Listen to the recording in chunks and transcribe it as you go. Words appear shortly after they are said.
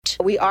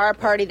We are a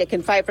party that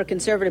can fight for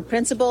conservative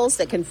principles,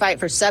 that can fight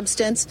for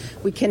substance.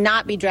 We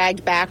cannot be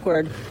dragged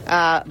backward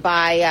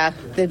by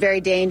the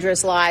very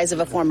dangerous lies of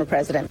a former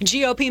president.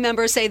 GOP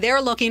members say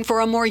they're looking for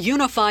a more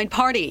unified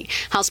party.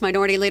 House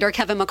Minority Leader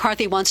Kevin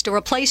McCarthy wants to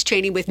replace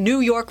Cheney with New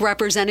York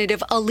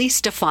Representative Elise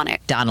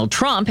Stefanik. Donald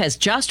Trump has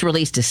just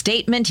released a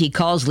statement. He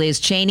calls Liz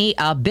Cheney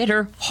a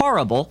bitter,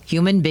 horrible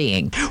human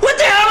being. What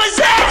the hell is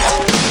that?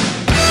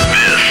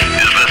 This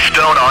is the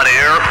Stone on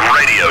Air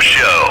radio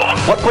show.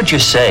 What would you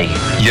say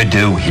you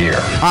do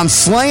here? I'm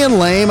slaying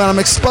lame and I'm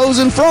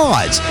exposing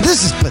frauds.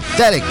 This is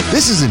pathetic.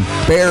 This is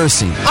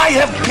embarrassing. I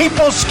have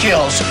people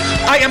skills.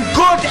 I am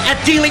good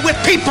at dealing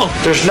with people.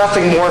 There's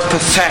nothing more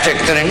pathetic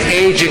than an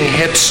aging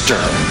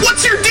hipster.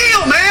 What's your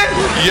deal, man?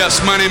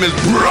 Yes, my name is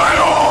Brian.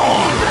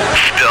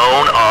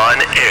 Stone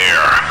on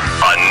Air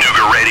on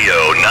Nuga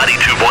Radio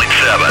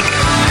 92.7.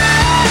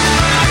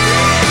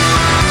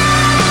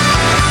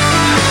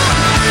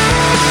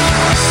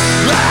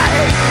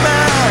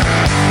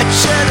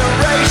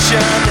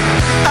 Generation,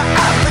 I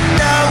offer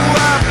no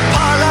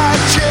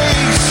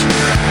apologies.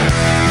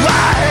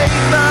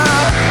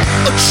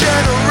 A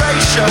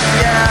generation,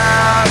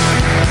 yeah.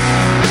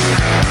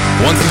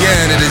 Once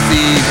again, it is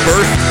the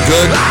first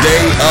good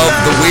day of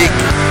the week.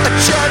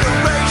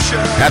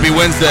 Happy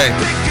Wednesday.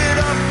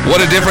 What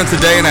a difference a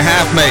day and a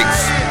half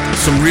makes.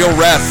 Some real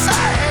rest.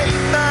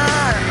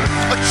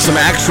 Some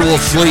actual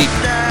sleep.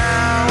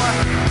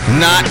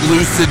 Not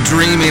lucid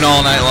dreaming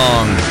all night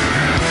long.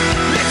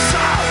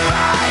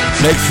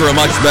 Makes for a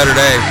much better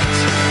day.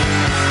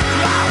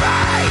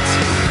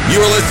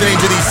 You are listening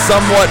to the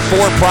somewhat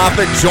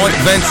for-profit joint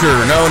venture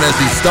known as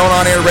the Stone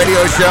on Air radio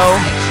show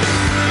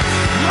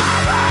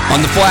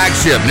on the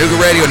flagship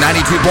Nuga Radio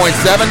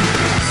 92.7.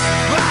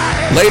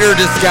 Later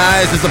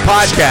disguised as a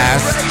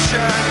podcast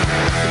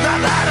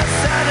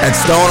at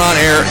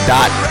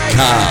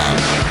stoneonair.com.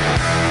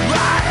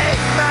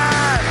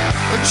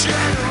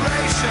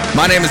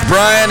 My name is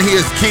Brian. He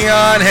is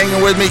Keon,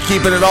 hanging with me,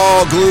 keeping it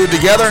all glued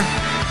together.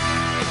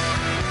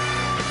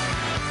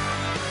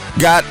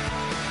 Got,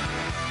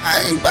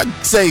 I'd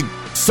say,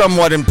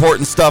 somewhat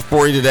important stuff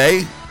for you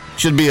today.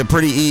 Should be a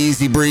pretty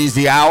easy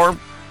breezy hour.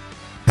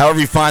 However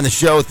you find the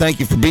show, thank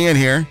you for being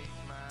here.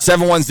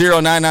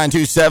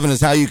 710-9927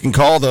 is how you can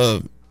call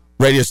the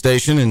radio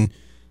station and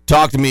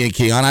talk to me and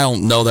Keon. I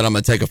don't know that I'm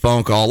going to take a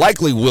phone call.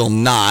 Likely will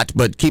not,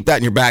 but keep that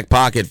in your back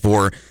pocket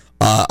for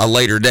a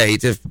later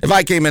date. If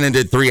I came in and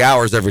did 3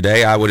 hours every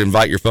day, I would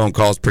invite your phone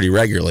calls pretty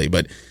regularly.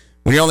 But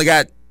when you only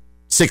got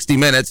 60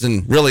 minutes,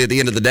 and really at the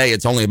end of the day,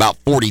 it's only about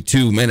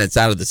 42 minutes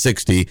out of the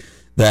 60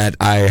 that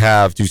I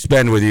have to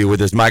spend with you with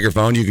this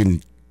microphone. You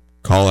can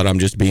call it I'm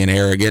just being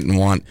arrogant and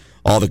want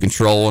all the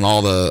control and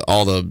all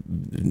the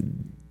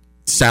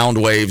sound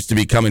waves to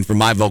be coming from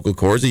my vocal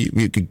cords.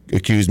 You could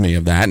accuse me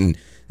of that, and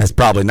that's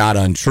probably not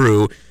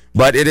untrue.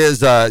 But it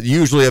is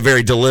usually a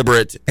very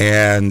deliberate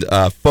and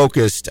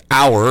focused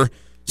hour,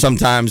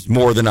 sometimes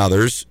more than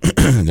others.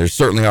 There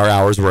certainly are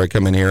hours where I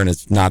come in here and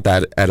it's not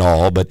that at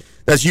all, but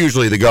that's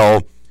usually the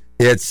goal.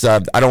 It's I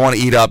don't want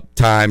to eat up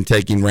time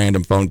taking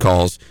random phone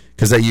calls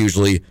because they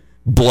usually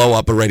blow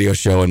up a radio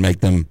show and make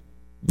them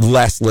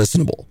less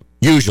listenable.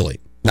 Usually.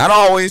 Not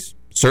always.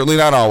 Certainly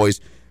not always,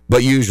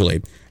 but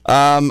usually.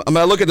 I'm going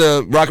to look at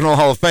the Rock and Roll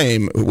Hall of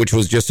Fame, which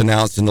was just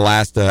announced in the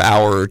last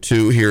hour or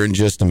two here in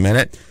just a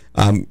minute.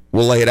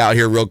 We'll lay it out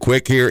here real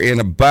quick here in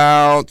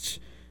about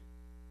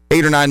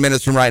 8 or 9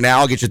 minutes from right now.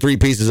 I'll get you 3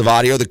 pieces of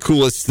audio. The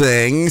coolest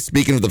thing,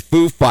 speaking of the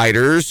Foo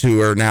Fighters,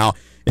 who are now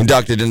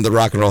inducted into the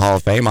Rock and Roll Hall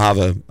of Fame,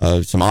 I'll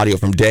have some audio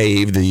from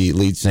Dave, the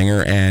lead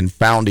singer and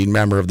founding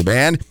member of the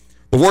band.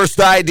 The worst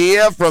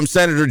idea from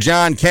Senator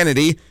John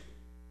Kennedy,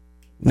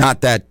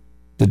 not the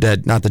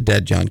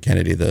dead John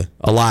Kennedy, the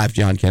alive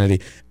John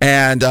Kennedy,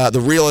 and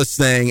the realest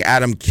thing,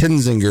 Adam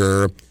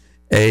Kinzinger,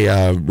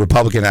 a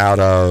Republican out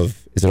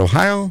of, is it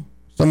Ohio?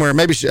 Somewhere,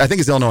 maybe, I think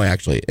it's Illinois,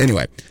 actually.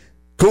 Anyway,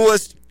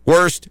 coolest,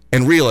 worst,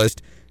 and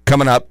realest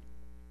coming up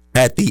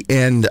at the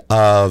end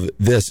of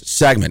this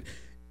segment.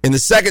 In the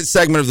second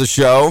segment of the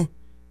show,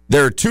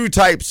 there are 2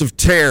 types of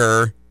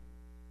terror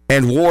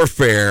and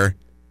warfare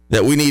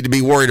that we need to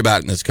be worried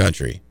about in this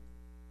country.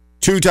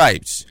 2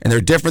 types, and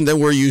they're different than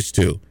we're used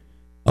to.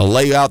 I'll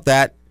lay out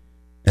that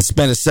and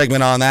spend a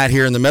segment on that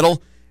here in the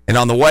middle. And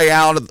on the way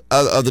out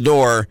of the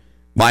door,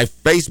 my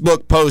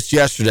Facebook post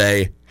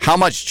yesterday, how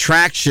much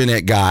traction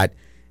it got,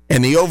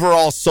 and the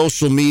overall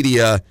social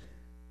media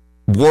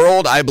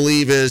world, I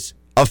believe, is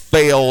a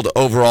failed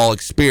overall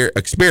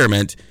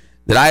experiment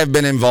that I have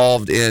been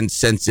involved in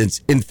since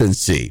its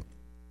infancy.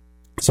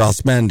 So I'll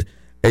spend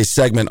a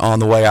segment on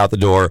the way out the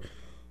door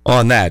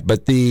on that.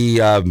 But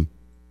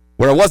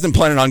where I wasn't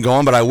planning on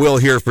going, but I will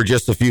here for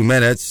just a few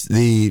minutes,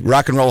 the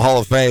Rock and Roll Hall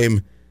of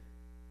Fame,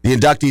 the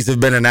inductees have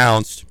been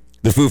announced.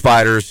 The Foo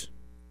Fighters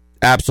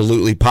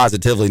absolutely,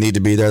 positively need to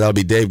be there. That'll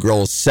be Dave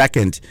Grohl's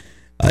second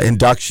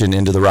induction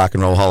into the Rock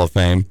and Roll Hall of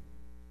Fame.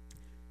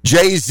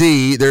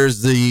 Jay-Z,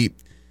 there's the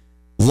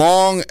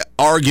long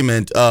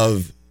argument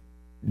of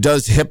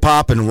does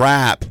hip-hop and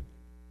rap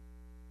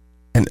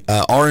and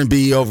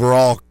R&B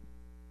overall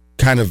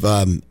kind of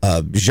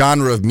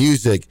genre of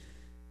music,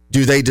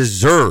 do they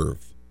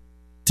deserve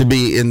to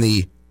be in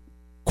the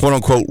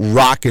quote-unquote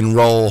rock and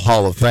roll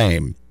Hall of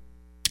Fame?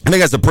 I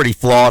think that's a pretty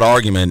flawed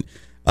argument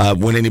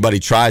when anybody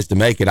tries to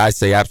make it. I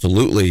say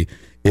absolutely.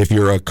 If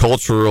you're a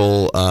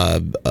cultural,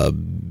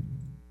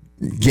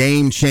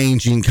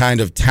 game-changing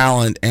kind of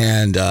talent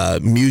and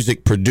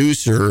music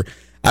producer,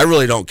 I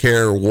really don't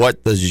care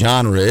what the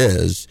genre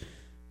is,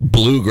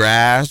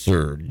 bluegrass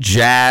or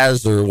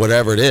jazz or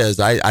whatever it is.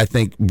 I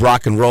think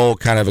rock and roll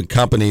kind of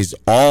accompanies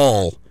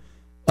all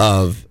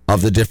of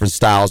the different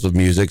styles of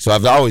music. So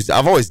I've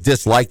always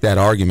disliked that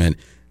argument.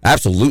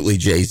 Absolutely,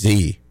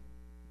 Jay-Z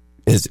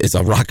is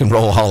a rock and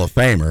roll Hall of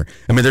Famer.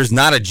 I mean, there's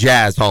not a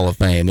jazz Hall of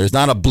Fame. There's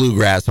not a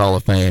bluegrass Hall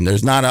of Fame.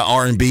 There's not an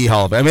R&B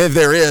Hall of Fame. I mean, if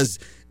there is,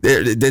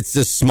 it's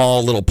this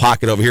small little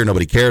pocket over here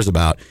nobody cares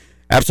about.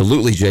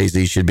 Absolutely,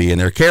 Jay-Z should be in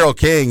there. Carole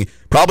King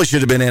probably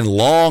should have been in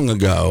long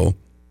ago.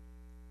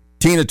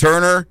 Tina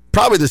Turner,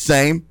 probably the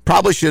same.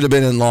 Probably should have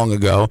been in long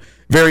ago.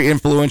 Very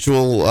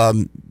influential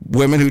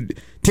women who...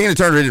 Tina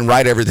Turner didn't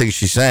write everything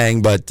she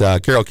sang, but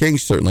Carole King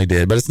certainly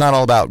did. But it's not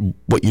all about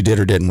what you did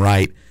or didn't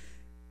write.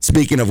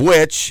 Speaking of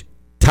which,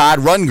 Todd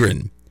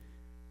Rundgren.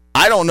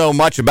 I don't know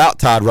much about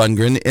Todd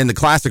Rundgren. In the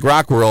classic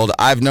rock world,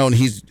 I've known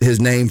his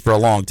name for a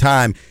long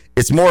time.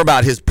 It's more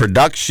about his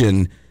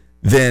production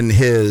than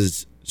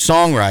his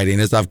songwriting,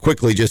 as I've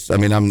quickly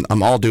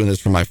I'm all doing this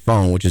from my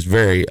phone, which is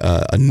very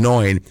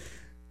annoying.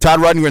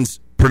 Todd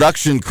Rundgren's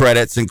production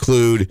credits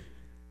include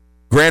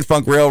Grand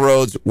Funk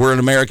Railroad's We're an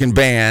American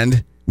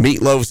Band,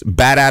 Meatloaf's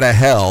Bat Outta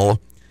Hell,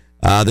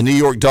 the New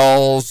York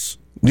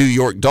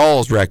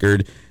Dolls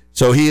record.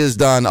 So he has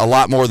done a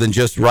lot more than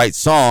just write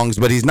songs,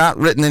 but he's not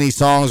written any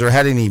songs or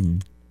had any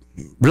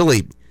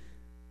really,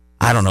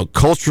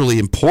 culturally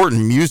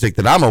important music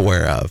that I'm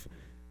aware of.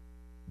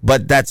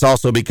 But that's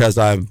also because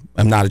I'm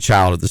not a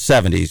child of the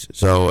 70s.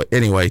 So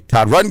anyway,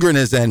 Todd Rundgren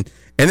is in.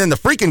 And then the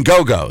freaking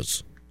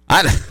Go-Go's.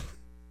 Out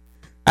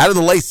of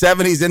the late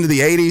 70s into the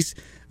 80s.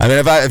 I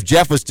mean, if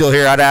Jeff was still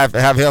here, I'd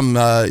have him,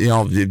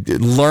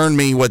 learn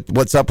me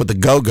what's up with the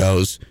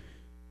Go-Go's.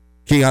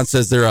 Keon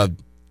says they're a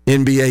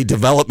NBA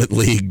Development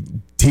League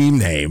team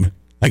name,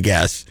 I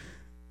guess.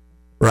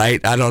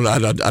 Right? I don't.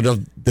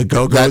 The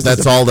Go-Go's.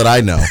 That's all that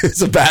I know.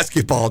 It's a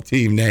basketball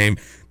team name.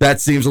 That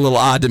seems a little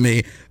odd to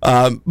me,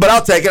 but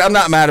I'll take it. I'm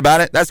not mad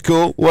about it. That's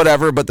cool.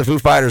 Whatever. But the Foo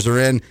Fighters are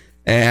in,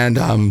 and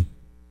I'm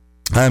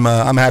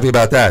happy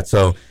about that.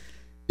 So,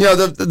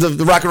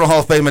 the Rock and Roll Hall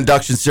of Fame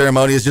induction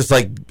ceremony is just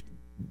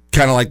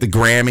kind of like the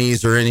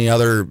Grammys or any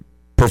other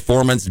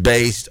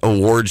performance-based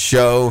award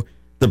show.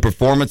 The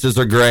performances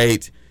are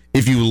great.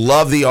 If you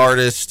love the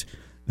artist,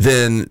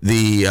 then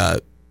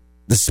the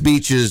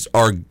speeches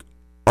are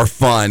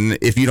fun.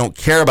 If you don't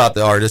care about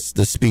the artist,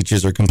 the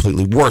speeches are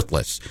completely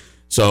worthless.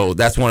 So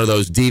that's one of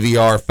those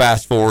DVR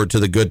fast forward to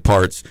the good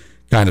parts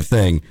kind of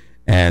thing.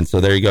 And so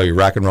there you go. Your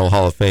Rock and Roll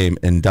Hall of Fame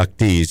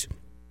inductees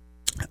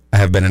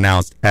have been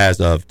announced as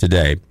of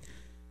today.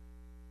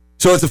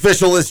 So it's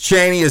official. Liz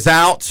Cheney is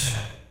out.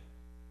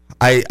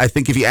 I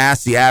think if you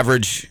ask the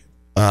average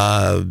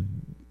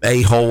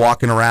a-hole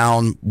walking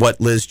around what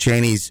Liz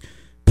Cheney's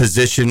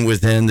position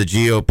within the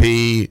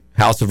GOP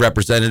House of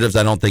Representatives,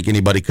 I don't think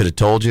anybody could have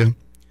told you.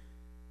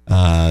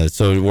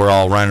 So we're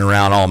all running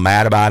around all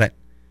mad about it,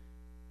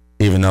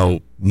 even though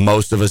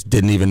most of us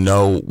didn't even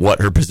know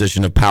what her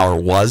position of power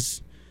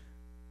was.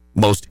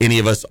 Any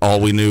of us,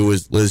 all we knew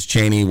was Liz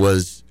Cheney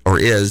was or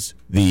is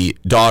the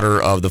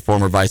daughter of the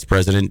former Vice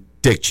President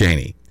Dick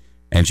Cheney,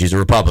 and she's a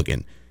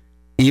Republican.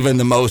 Even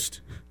the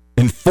most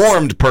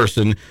informed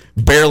person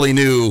barely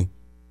knew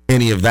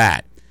any of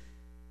that.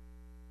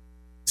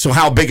 So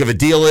how big of a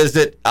deal is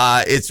it?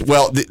 As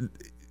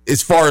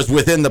far as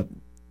within the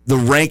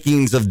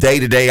rankings of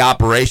day-to-day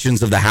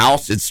operations of the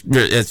House,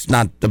 it's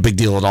not a big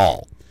deal at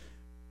all.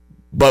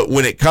 But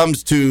when it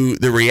comes to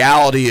the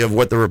reality of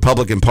what the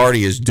Republican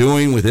Party is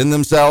doing within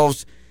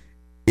themselves,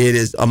 it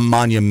is a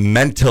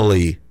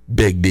monumentally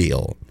big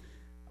deal.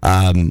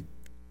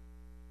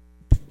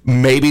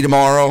 Maybe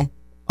tomorrow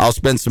I'll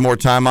spend some more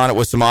time on it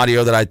with some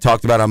audio that I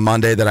talked about on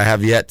Monday that I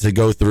have yet to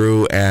go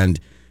through and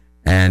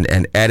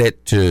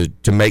edit to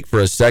make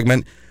for a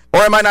segment. Or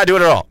I might not do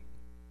it at all.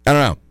 I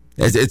don't know.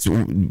 It's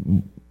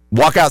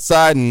walk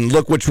outside and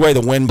look which way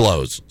the wind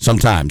blows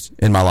sometimes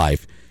in my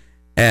life.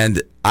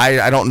 And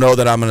I don't know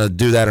that I'm going to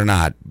do that or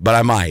not, but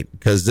I might,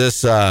 because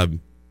this, I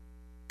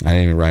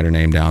didn't even write her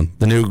name down.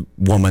 The new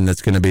woman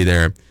that's going to be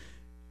there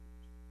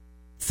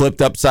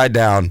flipped upside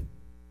down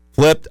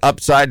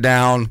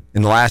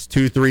in the last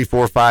 2, 3,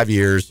 4, 5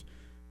 years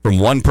from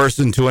one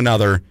person to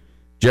another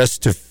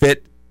just to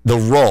fit the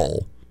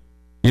role.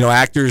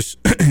 Actors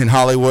in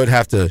Hollywood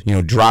have to,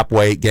 drop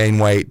weight, gain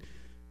weight,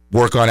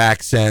 work on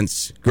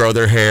accents, grow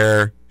their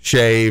hair,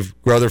 shave,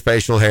 grow their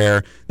facial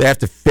hair. They have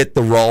to fit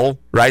the role,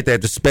 right? They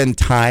have to spend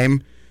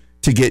time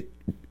to get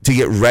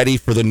ready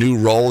for the new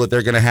role that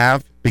they're going to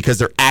have because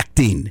they're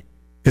acting,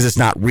 because it's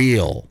not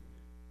real.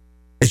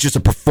 It's just a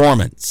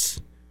performance.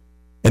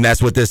 And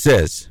that's what this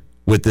is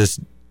with this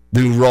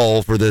new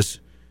role for this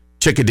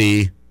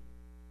chickadee,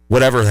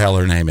 whatever the hell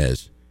her name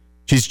is.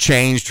 She's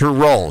changed her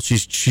role.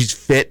 She's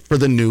fit for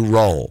the new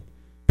role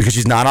because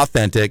she's not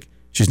authentic.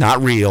 She's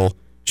not real.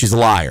 She's a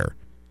liar.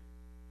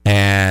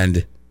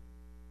 And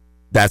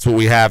that's what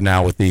we have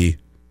now with the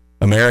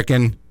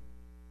American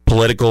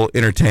political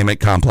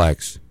entertainment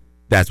complex.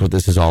 That's what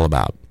this is all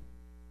about.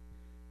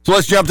 So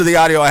let's jump to the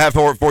audio I have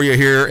for you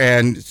here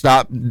and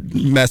stop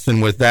messing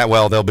with that.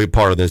 Well, there'll be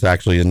part of this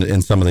actually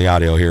in some of the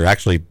audio here.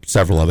 Actually,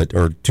 several of it,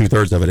 or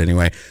 2/3 of it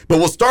anyway. But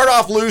we'll start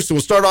off loose and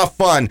we'll start off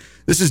fun.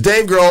 This is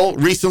Dave Grohl,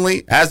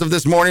 recently, as of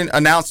this morning,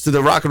 announced to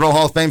the Rock and Roll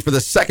Hall of Fame for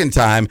the second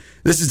time.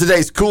 This is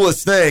today's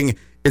coolest thing.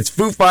 It's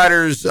Foo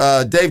Fighters,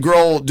 Dave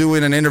Grohl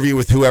doing an interview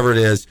with whoever it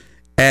is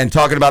and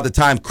talking about the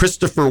time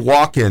Christopher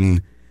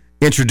Walken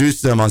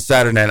introduced them on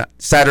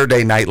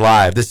Saturday Night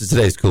Live. This is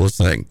today's coolest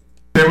thing.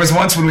 There was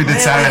once when we did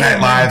Saturday Night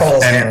Live,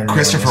 and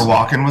Christopher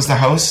Walken was the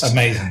host.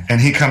 Amazing.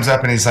 And he comes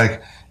up and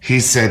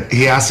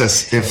he asked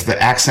us if the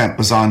accent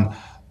was on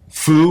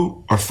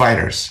Foo or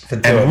Fighters.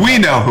 And we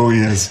know who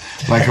he is.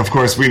 Like, of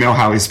course, we know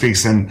how he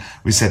speaks. And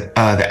we said,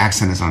 the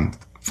accent is on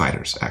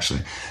Fighters,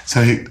 actually.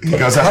 So he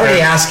goes up. How did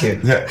he ask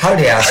you? How did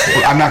he ask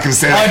you? I'm not going to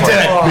say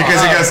that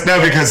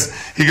because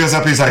he goes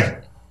up, he's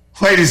like,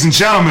 ladies and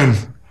gentlemen,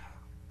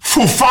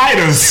 Foo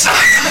Fighters.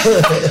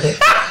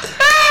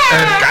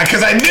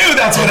 Because I knew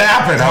that's what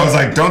happened. I was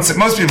like, don't say,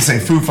 most people say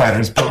Foo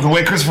Fighters, but the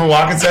way Christopher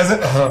Walken says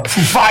it,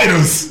 Foo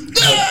Fighters.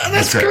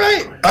 That's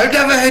great. I've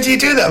never heard you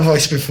do that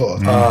voice before.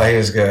 Oh, he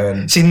was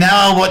good. See,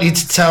 now I want you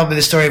to tell me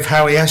the story of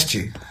how he asked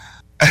you.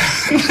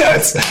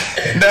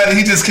 No,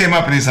 he just came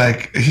up and he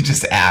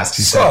just asked.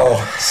 He said,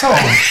 so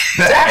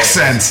the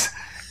accent,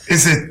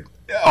 is it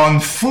on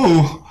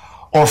Foo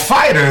or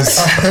Fighters?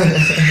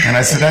 And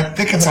I said, I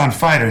think it's on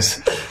Fighters.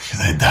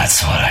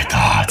 That's what I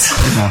thought.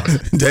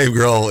 Dave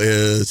Grohl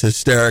is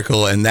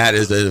hysterical, and that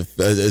is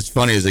as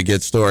funny as it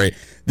gets story.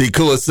 The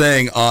coolest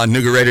thing on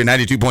Nougat Radio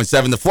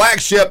 92.7, the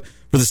flagship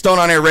for the Stone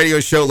on Air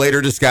radio show,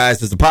 later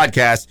disguised as a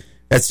podcast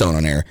at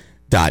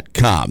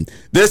stoneonair.com.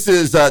 This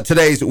is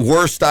today's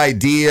worst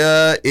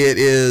idea. It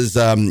is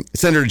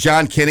Senator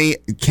John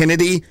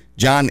Kennedy,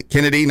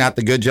 not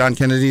the good John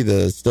Kennedy,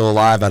 the still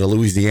alive out of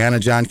Louisiana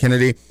John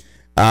Kennedy,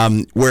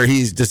 where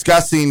he's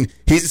discussing,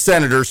 he's a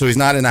senator, so he's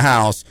not in the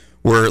House,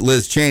 where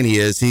Liz Cheney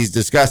is. He's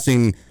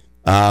discussing,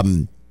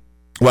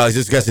 he's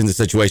discussing the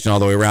situation all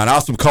the way around. I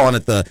also calling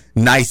it the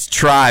nice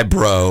try,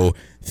 bro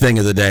thing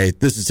of the day.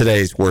 This is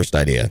today's worst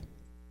idea.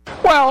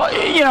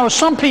 Well,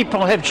 some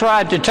people have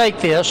tried to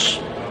take this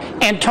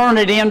and turn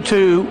it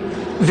into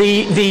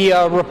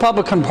the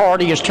Republican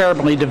Party is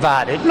terribly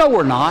divided. No,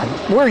 we're not.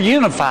 We're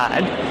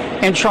unified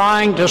in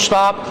trying to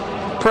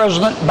stop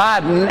President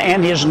Biden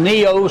and his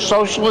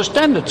neo-socialist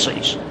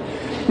tendencies.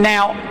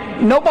 Now,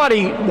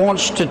 nobody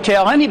wants to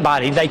tell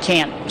anybody they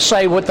can't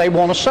say what they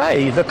want to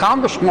say. The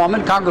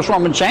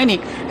Congresswoman Cheney,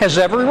 has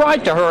every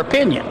right to her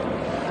opinion.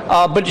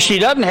 But she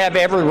doesn't have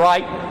every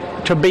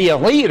right to be a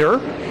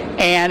leader.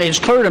 And it's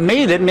clear to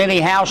me that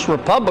many House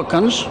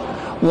Republicans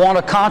want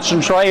to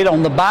concentrate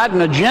on the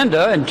Biden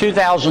agenda in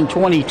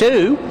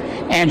 2022.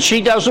 And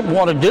she doesn't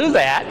want to do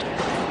that.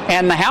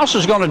 And the House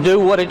is going to do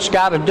what it's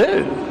got to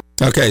do.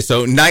 Okay,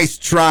 so nice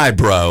try,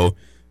 bro.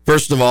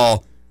 First of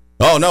all,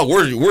 oh, no,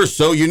 we're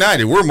so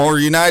united. We're more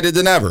united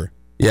than ever.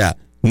 Yeah,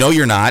 no,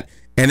 you're not.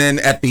 And then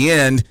at the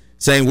end,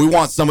 saying we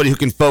want somebody who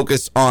can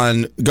focus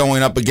on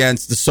going up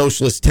against the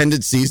socialist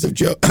tendencies of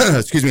Joe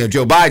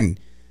Biden.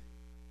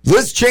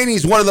 Liz Cheney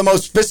is one of the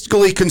most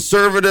fiscally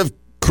conservative,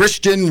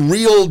 Christian,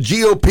 real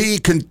GOP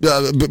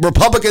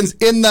Republicans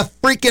in the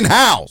freaking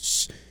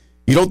House.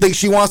 You don't think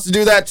she wants to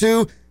do that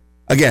too?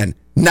 Again,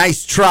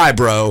 nice try,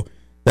 bro.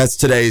 That's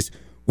today's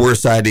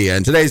worst idea.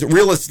 And today's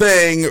realest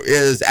thing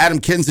is Adam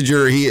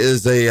Kinzinger. He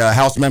is a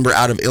House member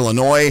out of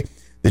Illinois.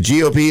 The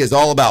GOP is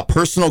all about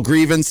personal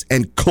grievance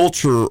and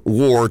culture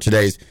war.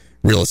 Today's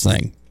realest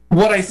thing.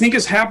 What I think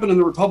has happened in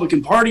the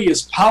Republican Party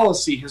is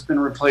policy has been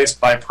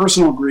replaced by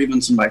personal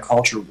grievance and by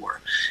culture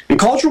war. And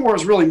culture war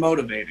is really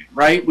motivating,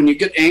 right? When you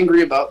get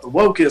angry about the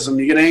wokeism,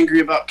 you get angry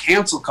about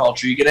cancel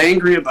culture, you get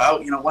angry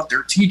about, what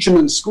they're teaching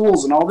in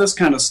schools and all this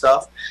kind of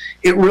stuff.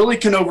 It really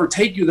can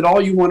overtake you that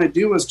all you want to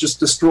do is just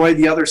destroy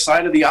the other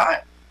side of the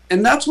aisle.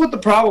 And that's what the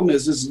problem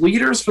is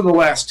leaders for the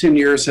last 10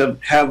 years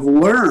have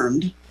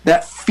learned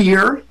that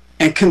fear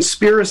and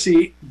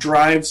conspiracy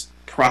drives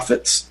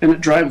profits and it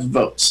drives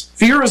votes.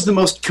 Fear is the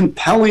most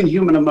compelling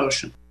human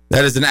emotion.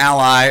 That is an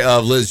ally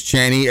of Liz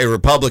Cheney, a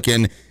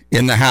Republican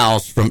in the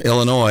House from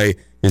Illinois.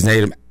 His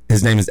name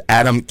is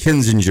Adam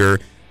Kinzinger.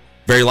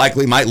 Very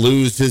likely might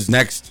lose his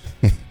next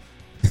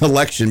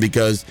election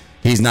because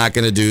he's not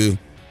going to do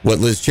what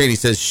Liz Cheney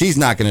says she's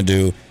not going to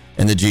do,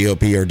 and the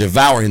GOP are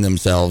devouring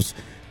themselves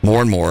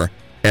more and more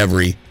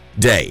every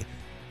day.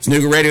 It's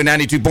Nougat Radio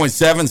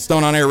 92.7,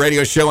 Stone on Air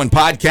radio show and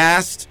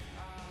podcast.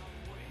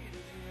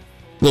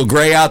 A little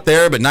gray out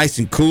there, but nice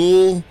and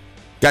cool.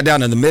 Got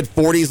down in the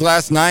mid-40s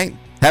last night.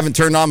 Haven't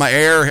turned on my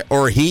air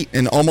or heat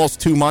in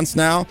almost 2 months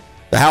now.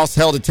 The house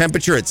held a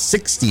temperature at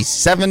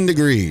 67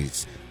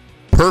 degrees.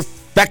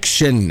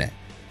 Perfection.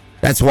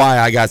 That's why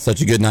I got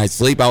such a good night's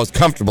sleep. I was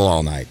comfortable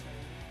all night.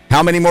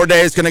 How many more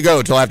days can it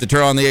go till I have to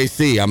turn on the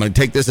AC? I'm going to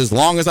take this as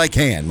long as I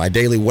can. My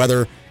daily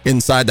weather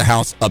inside the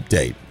house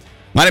update.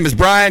 My name is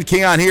Brian.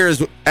 Keon here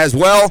as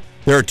well.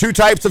 There are two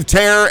types of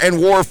terror and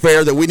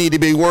warfare that we need to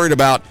be worried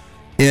about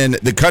in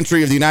the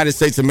country of the United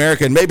States of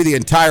America, and maybe the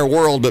entire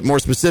world, but more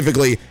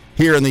specifically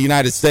here in the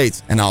United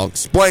States. And I'll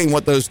explain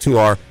what those two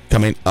are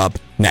coming up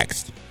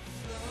next.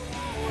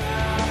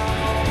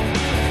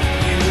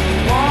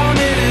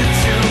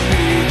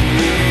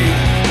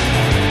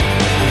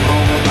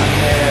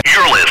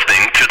 You're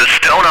listening to the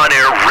Stone on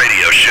Air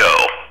radio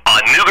show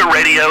on Nougat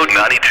Radio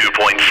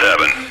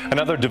 92.7.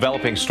 Another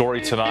developing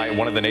story tonight.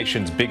 One of the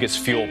nation's biggest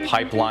fuel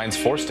pipelines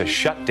forced to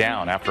shut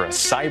down after a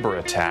cyber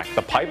attack.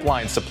 The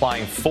pipeline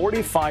supplying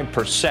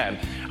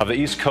 45% of the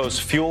East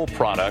Coast fuel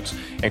products,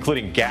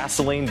 including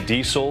gasoline,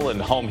 diesel, and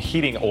home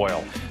heating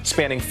oil,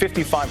 spanning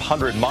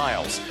 5,500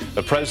 miles.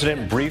 The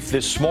president briefed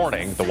this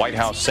morning, the White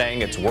House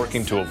saying it's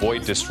working to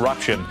avoid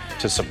disruption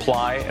to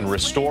supply and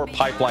restore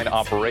pipeline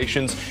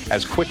operations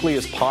as quickly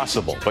as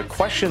possible. But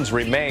questions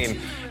remain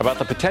about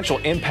the potential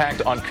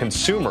impact on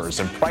consumers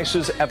and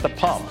prices at the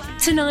pump.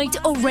 Tonight,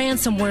 a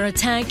ransomware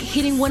attack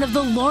hitting one of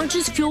the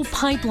largest fuel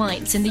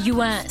pipelines in the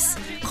U.S.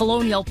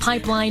 Colonial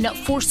Pipeline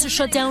forced to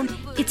shut down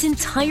its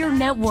entire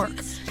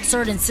network.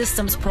 Certain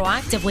systems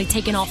proactively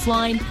taken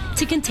offline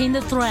to contain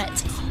the threat,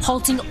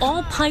 halting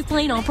all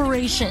pipeline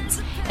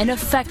operations and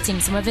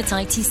affecting some of its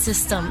IT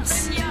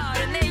systems.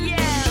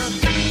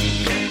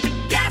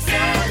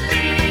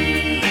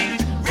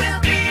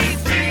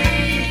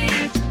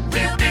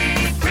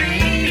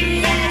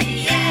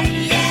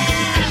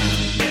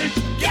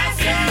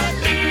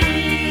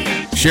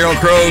 Sheryl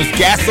Crow's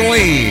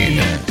Gasoline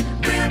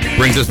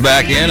brings us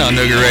back in on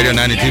Nougat Radio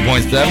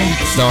 92.7,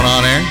 Stone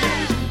on Air.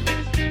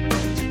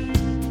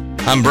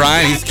 I'm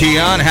Brian, he's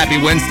Keon. Happy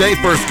Wednesday,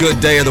 first good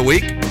day of the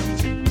week.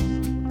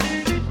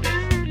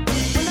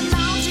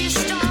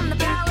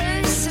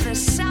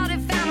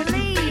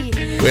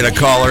 We had a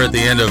caller at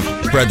the end of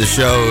Fred the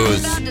Show who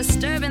was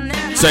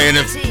saying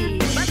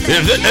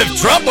if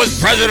Trump was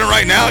president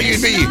right now,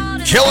 you'd be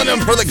killing him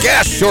for the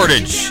gas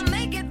shortage.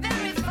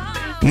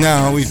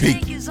 No, we'd be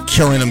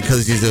killing him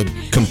because he's a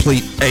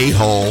complete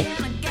a-hole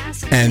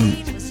and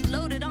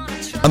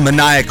a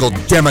maniacal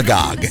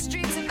demagogue.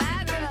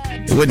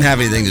 It wouldn't have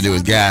anything to do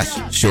with gas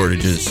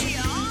shortages.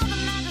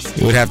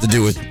 It would have to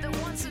do with,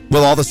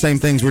 well, all the same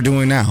things we're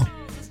doing now.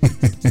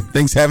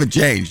 Things haven't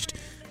changed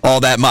all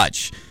that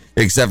much,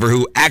 except for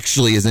who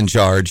actually is in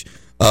charge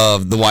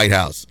of the White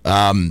House.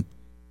 It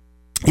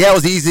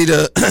was easy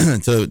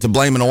to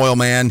blame an oil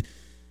man,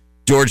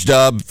 George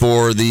W.,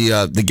 for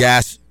the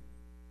gas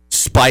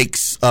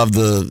spikes of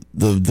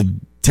the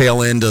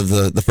tail end of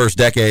the first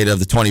decade of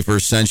the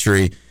 21st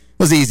century.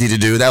 It was easy to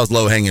do. That was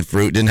low-hanging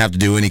fruit. Didn't have to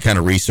do any kind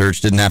of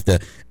research. Didn't have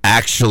to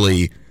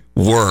actually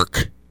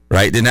work,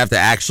 right? Didn't have to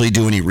actually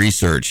do any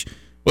research.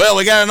 Well,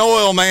 we got an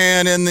oil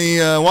man in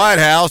the White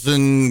House,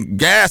 and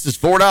gas is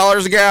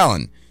 $4 a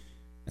gallon.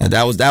 And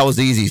that was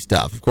easy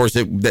stuff. Of course,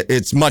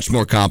 it's much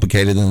more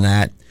complicated than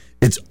that.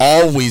 It's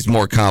always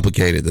more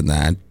complicated than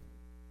that.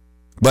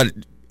 But,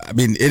 I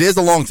mean, it is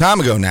a long time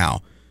ago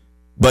now.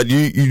 But do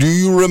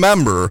you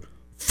remember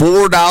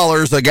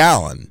 $4 a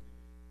gallon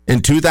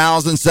in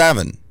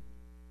 2007?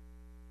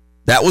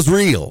 That was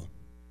real.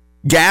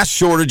 Gas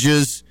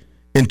shortages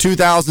in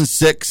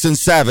 2006 and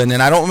 7,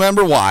 and I don't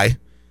remember why.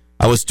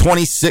 I was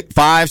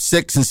 5,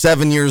 6, and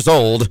 7 years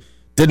old.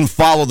 Didn't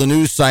follow the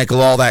news cycle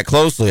all that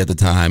closely at the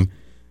time.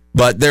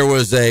 But there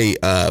was a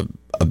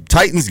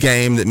Titans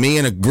game that me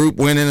and a group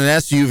went in an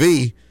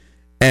SUV,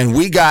 and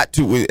we got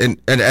to. And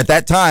at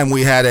that time,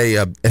 we had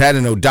it had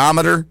an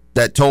odometer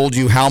that told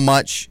you how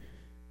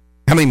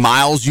many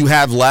miles you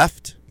have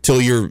left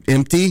till you're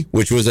empty,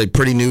 which was a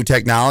pretty new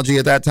technology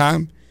at that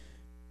time.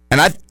 And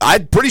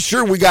I'm pretty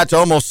sure we got to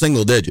almost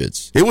single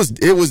digits. It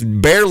was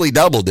barely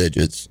double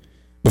digits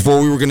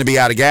before we were going to be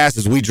out of gas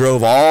as we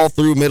drove all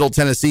through Middle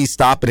Tennessee,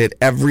 stopping at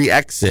every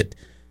exit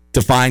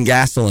to find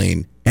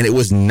gasoline, and it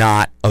was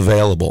not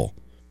available.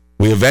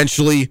 We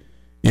eventually,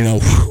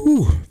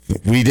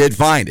 we did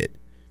find it.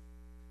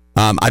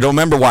 I don't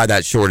remember why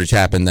that shortage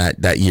happened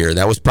that year.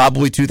 That was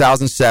probably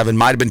 2007,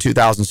 might have been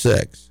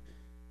 2006.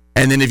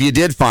 And then if you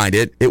did find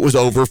it, it was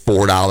over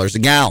 $4 a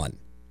gallon.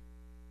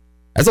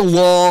 That's a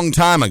long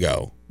time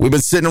ago. We've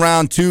been sitting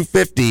around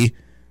 $2.50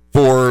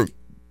 for,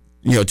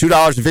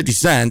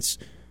 $2.50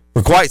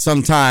 for quite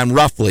some time,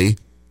 roughly.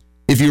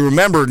 If you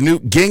remember,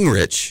 Newt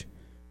Gingrich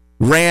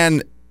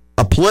ran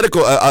a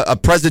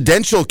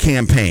presidential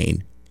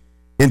campaign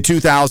in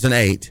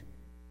 2008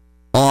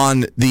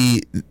 on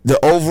the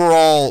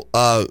overall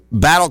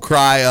battle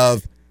cry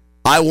of,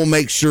 I will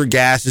make sure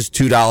gas is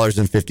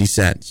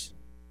 $2.50.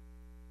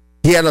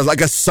 He had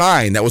a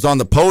sign that was on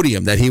the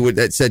podium that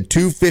said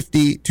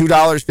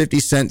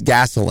 $2.50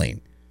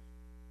 gasoline.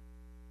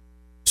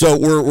 So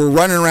we're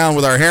running around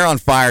with our hair on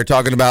fire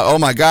talking about, oh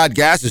my God,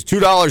 gas is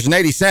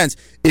 $2.80.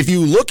 If you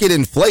look at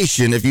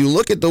inflation, if you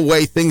look at the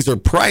way things are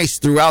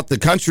priced throughout the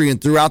country and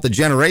throughout the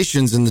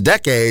generations and the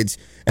decades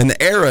and the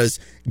eras,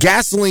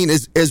 gasoline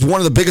is one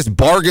of the biggest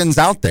bargains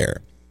out there.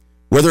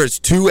 whether it's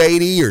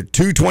 $2.80 or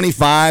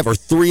 $2.25 or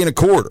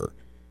 $3.25,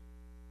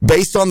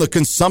 based on the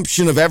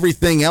consumption of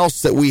everything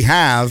else that we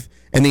have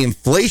and the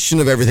inflation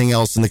of everything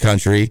else in the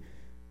country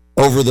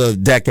over the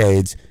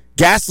decades,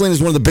 gasoline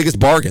is one of the biggest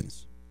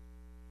bargains.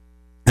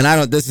 And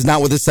this is not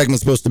what this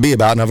segment's supposed to be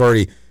about, and I've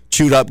already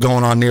chewed up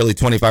going on nearly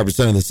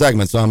 25% of the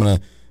segment, so I'm going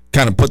to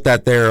kind of put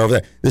that there over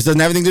there. This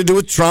doesn't have anything to do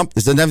with Trump.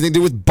 This doesn't have anything to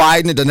do with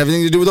Biden. It doesn't have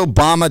anything to do with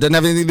Obama. It doesn't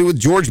have anything to do with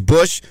George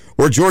Bush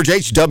or George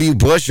H.W.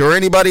 Bush or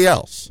anybody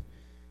else.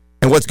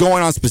 And what's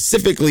going on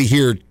specifically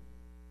here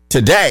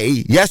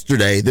today,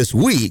 yesterday, this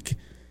week,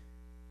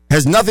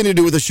 has nothing to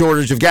do with the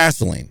shortage of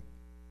gasoline.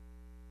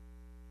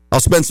 I'll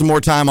spend some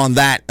more time on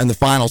that in the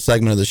final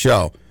segment of the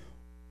show.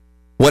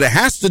 What it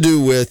has to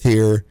do with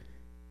here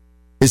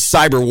is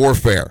cyber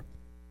warfare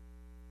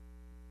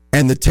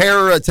and the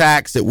terror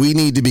attacks that we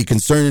need to be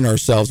concerning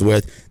ourselves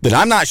with that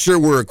I'm not sure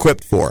we're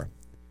equipped for.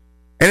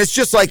 And it's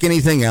just like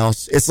anything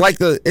else. It's like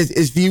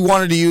if you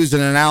wanted to use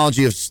an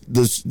analogy of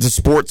the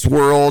sports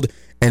world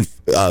and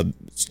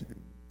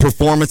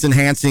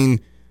performance-enhancing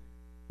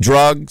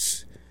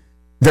drugs,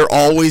 they're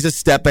always a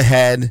step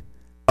ahead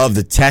of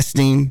the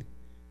testing.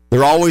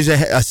 They're always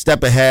a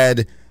step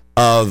ahead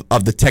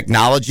of the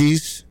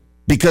technologies,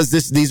 because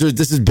this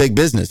is big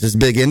business. This is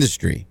big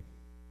industry.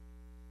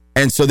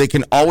 And so they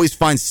can always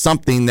find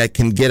something that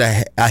can get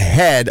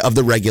ahead of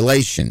the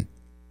regulation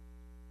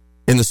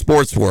in the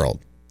sports world.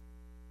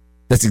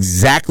 That's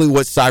exactly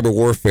what cyber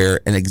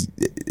warfare and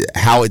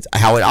how it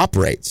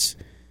operates.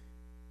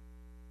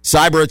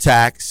 Cyber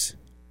attacks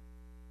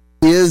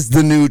is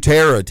the new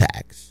terror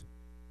attacks.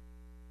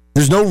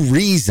 There's no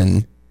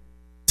reason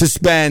to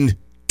spend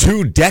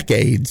 2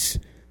 decades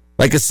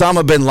like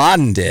Osama bin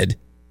Laden did,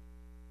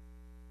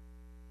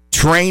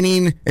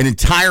 training an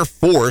entire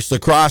force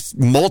across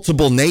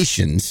multiple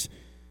nations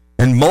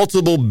and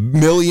multiple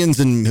millions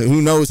and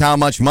who knows how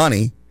much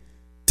money,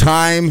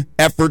 time,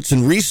 efforts,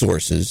 and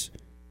resources,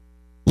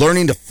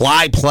 learning to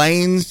fly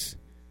planes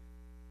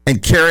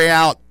and carry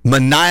out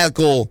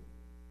maniacal,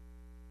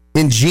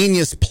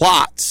 ingenious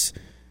plots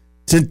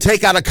to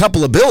take out a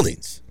couple of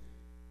buildings.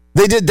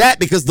 They did that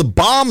because the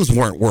bombs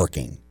weren't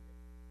working.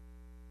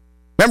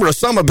 Remember,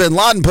 Osama bin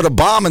Laden put a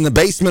bomb in the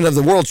basement of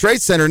the World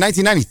Trade Center in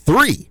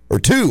 1993 or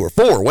 2 or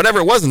 4, whatever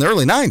it was in the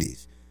early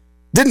 90s.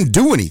 Didn't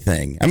do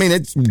anything. I mean,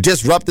 it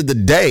disrupted the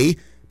day.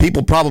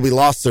 People probably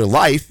lost their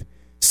life,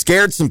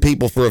 scared some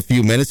people for a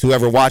few minutes,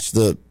 whoever watched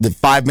the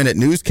 5-minute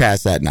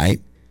newscast that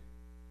night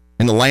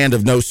in the land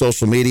of no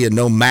social media,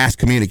 no mass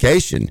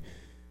communication.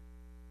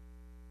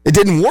 It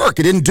didn't work.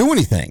 It didn't do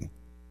anything.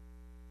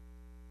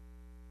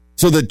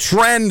 So the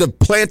trend of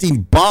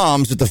planting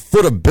bombs at the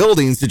foot of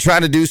buildings to try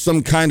to do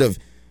some kind of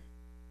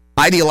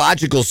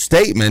ideological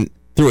statement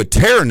through a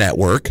terror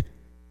network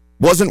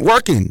wasn't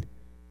working.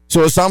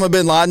 So Osama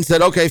bin Laden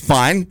said, okay,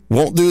 fine,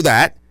 won't do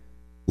that.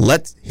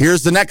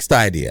 Here's the next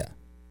idea.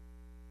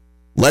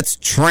 Let's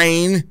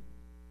train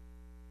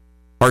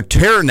our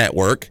terror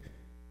network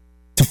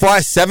to fly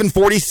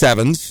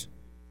 747s,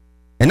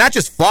 and not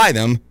just fly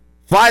them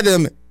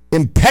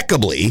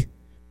impeccably.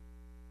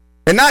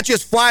 And not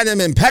just fly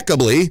them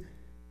impeccably,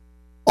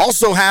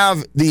 also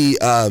have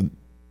the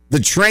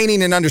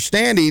training and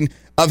understanding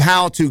of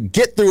how to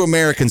get through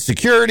American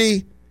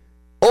security,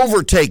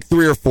 overtake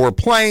 3 or 4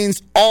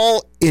 planes,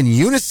 all in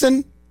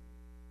unison,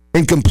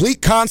 in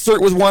complete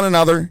concert with one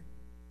another,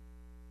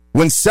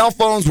 when cell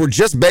phones were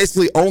just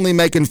basically only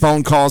making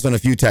phone calls and a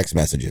few text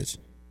messages.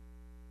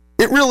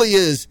 It really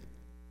is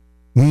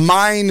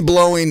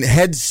mind-blowing,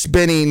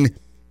 head-spinning,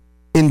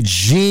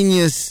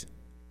 ingenious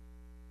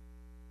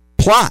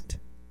plot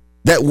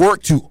that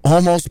worked to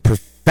almost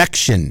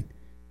perfection.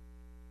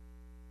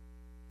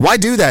 Why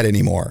do that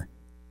anymore?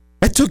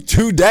 That took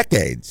 2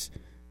 decades.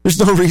 There's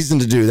no reason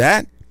to do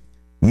that.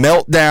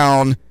 Melt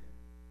down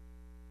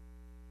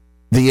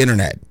the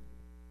internet.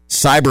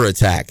 Cyber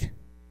attack.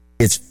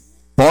 It's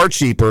far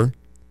cheaper.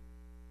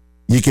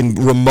 You can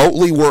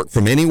remotely work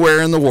from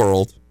anywhere in the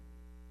world.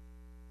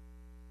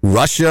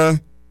 Russia,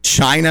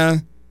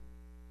 China,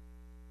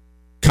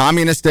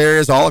 communist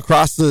areas all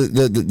across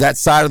that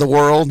side of the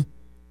world,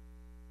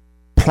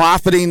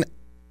 profiting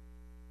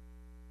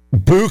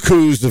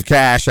bukus of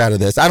cash out of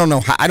this. I don't know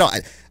how.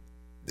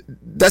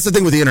 That's the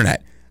thing with the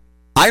internet.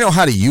 I know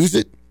how to use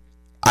it.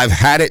 I've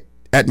had it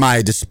at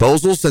my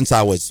disposal since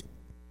I was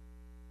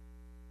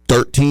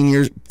 14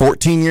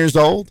 years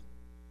old.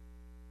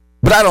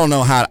 But I don't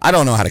know how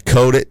to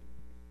code it.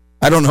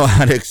 I don't know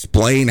how to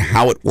explain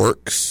how it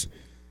works.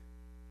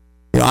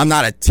 I'm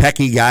not a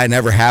techie guy,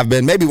 never have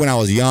been. Maybe when I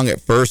was young at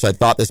first, I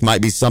thought this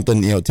might be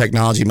something,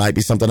 technology might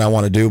be something I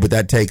want to do, but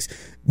that takes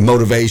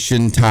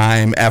motivation,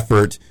 time,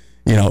 effort,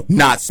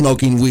 not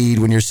smoking weed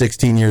when you're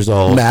 16 years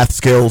old. Math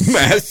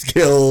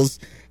skills,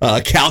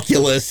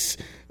 calculus,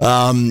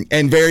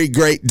 and very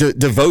great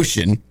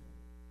devotion.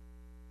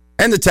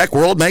 And the tech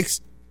world makes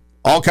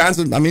all kinds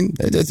of,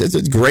 it's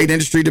a great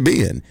industry to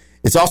be in.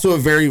 It's also a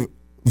very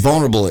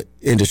vulnerable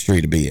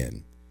industry to be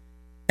in.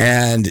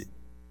 And,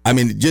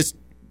 just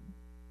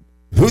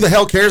who the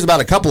hell cares about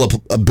a couple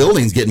of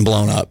buildings getting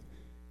blown up?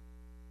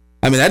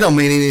 I mean, that don't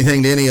mean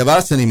anything to any of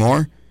us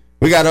anymore.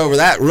 We got over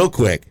that real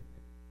quick.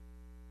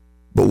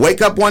 But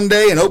wake up one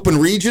day and open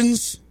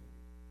Regions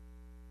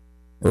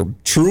or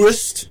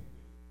Truist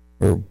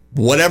or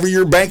whatever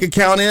your bank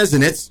account is,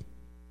 and it's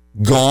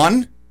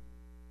gone.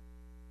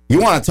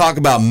 You want to talk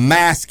about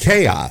mass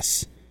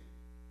chaos.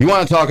 You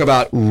want to talk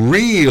about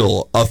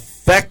real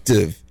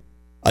effective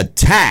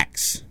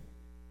attacks.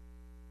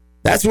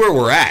 That's where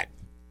we're at.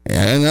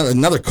 And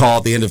another call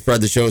at the end of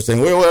Fred the Show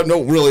saying, well, we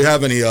don't really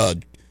have any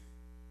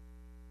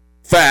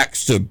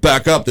facts to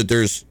back up that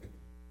there's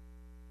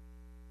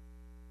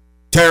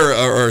terror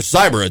or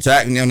cyber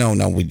attack.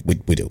 No, we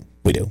do.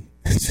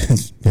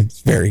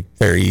 It's very,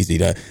 very easy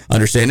to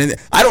understand. And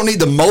I don't need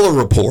the Mueller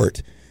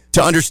report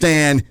to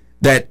understand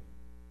that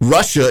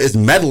Russia is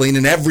meddling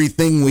in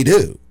everything we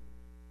do.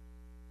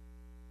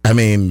 I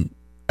mean,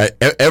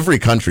 every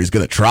country is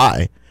going to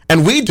try,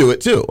 and we do it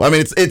too. I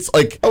mean, it's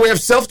like we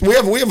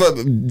have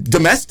a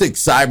domestic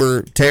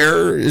cyber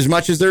terror as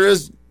much as there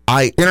is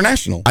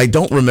international. I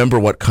don't remember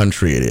what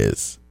country it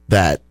is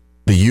that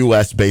the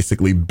U.S.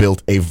 basically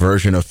built a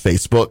version of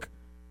Facebook,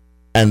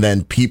 and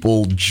then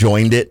people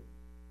joined it,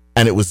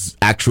 and it was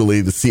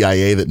actually the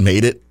CIA that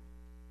made it.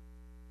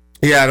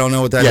 Yeah, I don't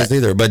know what that is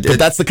either, but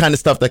that's the kind of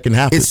stuff that can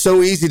happen. It's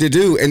so easy to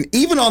do, and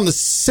even on the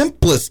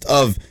simplest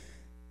of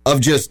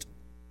just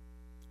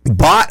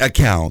bot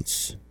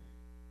accounts.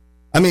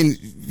 I mean,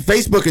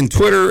 Facebook and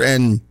Twitter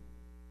and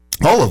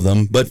all of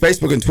them, but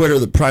Facebook and Twitter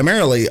that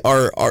primarily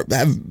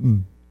have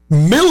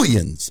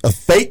millions of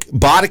fake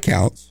bot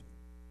accounts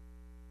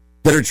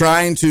that are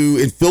trying to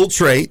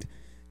infiltrate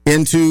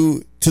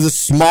into the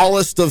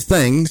smallest of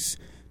things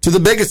to the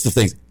biggest of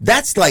things.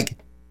 That's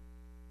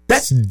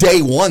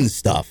day one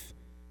stuff.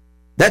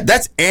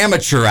 That's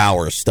amateur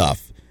hour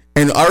stuff.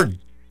 And our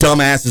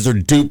dumbasses are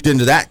duped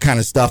into that kind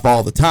of stuff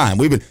all the time.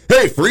 We've been,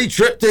 hey, free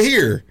trip to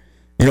here.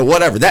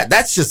 Whatever.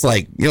 That's just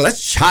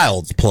that's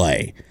child's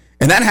play.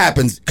 And that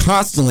happens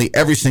constantly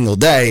every single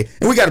day.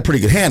 And we got a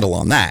pretty good handle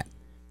on that.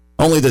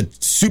 Only the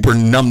super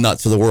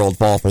numbnuts of the world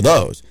fall for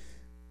those.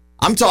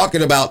 I'm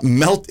talking about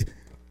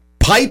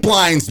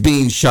pipelines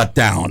being shut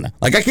down.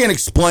 I can't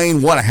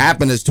explain what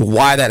happened as to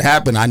why that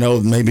happened. I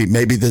know maybe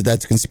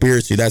that's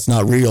conspiracy. That's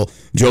not real.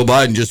 Joe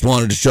Biden just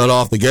wanted to shut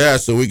off the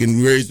gas so we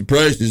can raise the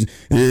prices.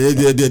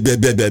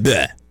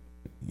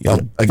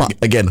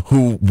 Again,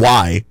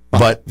 why?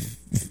 But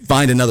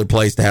find another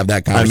place to have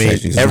that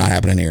conversation. It's not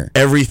happening here.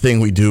 Everything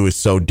we do is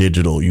so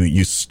digital.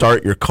 You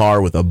start your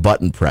car with a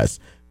button press.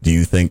 Do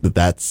you think that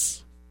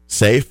that's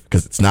safe?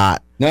 Because it's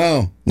not.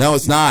 No,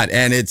 it's not.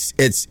 And it's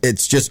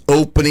just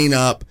opening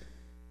up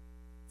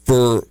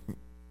for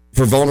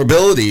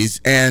vulnerabilities,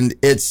 and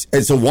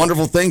it's a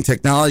wonderful thing.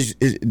 Technology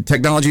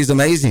is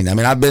amazing. I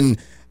mean, I've been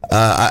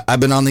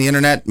on the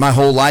internet my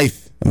whole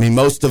life. I mean,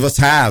 most of us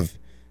have,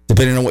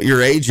 depending on what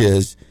your age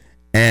is.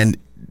 And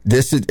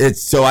I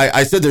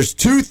said there's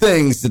two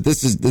things that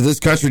this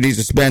country needs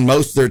to spend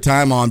most of their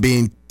time on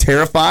being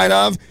terrified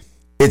of.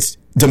 It's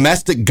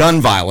domestic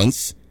gun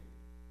violence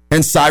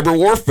and cyber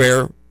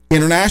warfare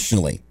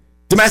internationally.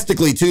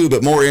 Domestically too,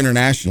 but more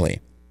internationally.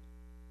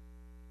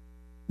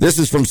 This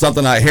is from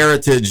something at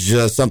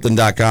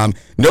heritage.something.com.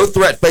 No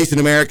threat facing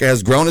America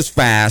has grown as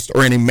fast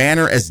or in a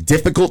manner as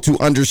difficult to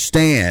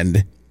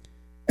understand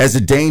as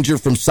a danger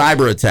from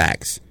cyber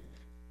attacks.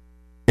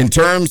 In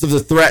terms of the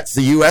threats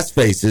the U.S.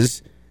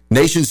 faces,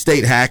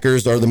 nation-state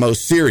hackers are the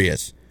most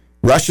serious.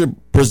 Russia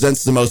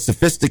presents the most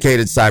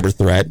sophisticated cyber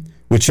threat,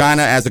 with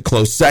China as a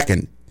close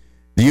second.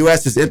 The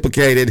U.S. has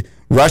implicated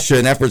Russia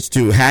in efforts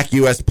to hack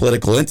U.S.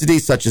 political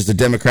entities such as the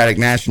Democratic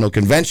National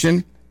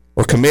Committee.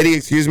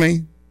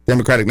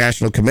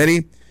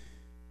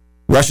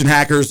 Russian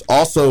hackers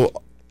are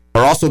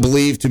also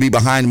believed to be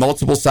behind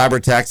multiple cyber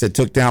attacks that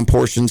took down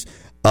portions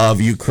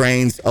of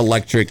Ukraine's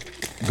electric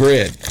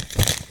grid.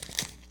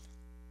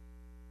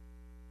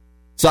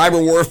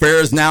 Cyber warfare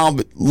has now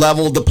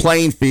leveled the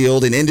playing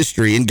field in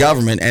industry, in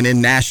government, and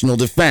in national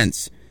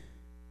defense.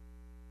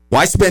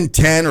 Why spend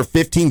 $10 or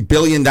 $15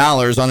 billion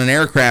on an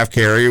aircraft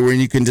carrier when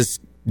you can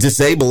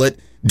disable it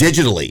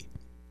digitally?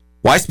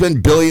 Why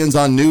spend billions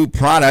on new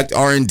product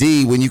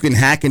R&D when you can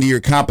hack into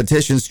your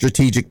competition's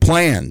strategic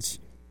plans?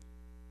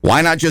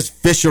 Why not just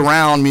fish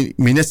around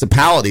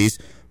municipalities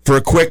for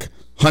a quick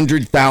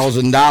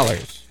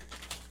 $100,000?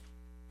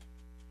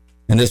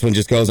 And this one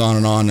just goes on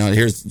and on.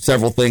 Here's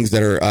several things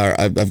that are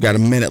I've got a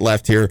minute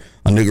left here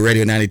on Nuga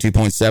Radio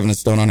 92.7, the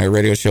Stone on Air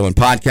radio show and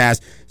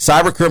podcast.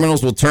 Cyber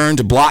criminals will turn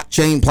to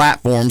blockchain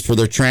platforms for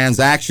their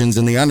transactions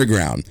in the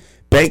underground.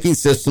 Banking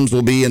systems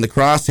will be in the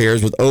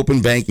crosshairs with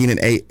open banking and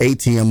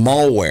ATM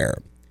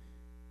malware.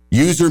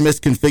 User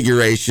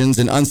misconfigurations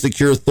and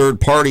unsecure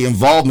third-party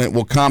involvement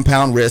will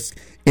compound risk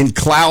in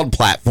cloud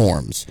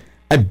platforms.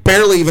 I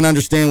barely even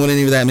understand what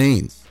any of that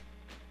means.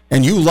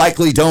 And you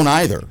likely don't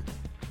either.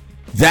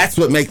 That's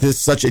what makes this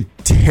such a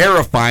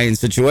terrifying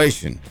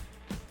situation.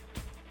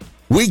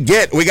 We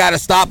got to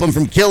stop them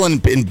from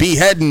killing and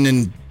beheading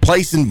and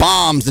placing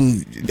bombs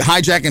and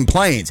hijacking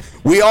planes.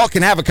 We all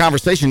can have a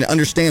conversation to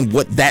understand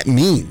what that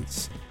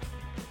means.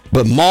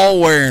 But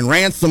malware and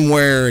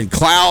ransomware and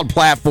cloud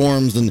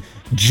platforms and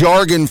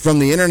jargon from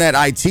the internet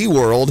IT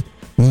world,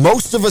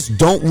 most of us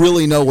don't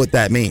really know what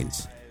that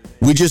means.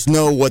 We just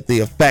know what the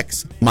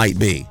effects might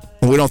be.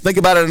 And we don't think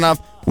about it enough.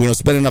 We don't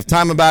spend enough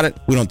time about it.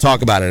 We don't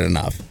talk about it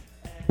enough.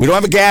 We don't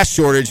have a gas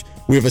shortage.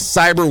 We have a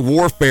cyber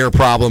warfare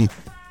problem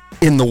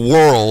in the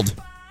world,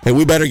 and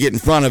we better get in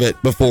front of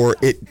it before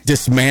it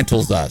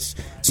dismantles us.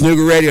 It's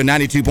Nooga Radio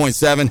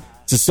 92.7.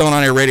 It's a Stone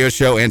on Air radio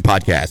show and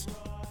podcast.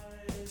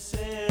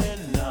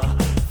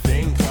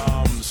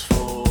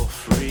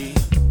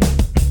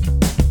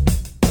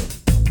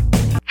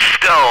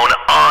 Stone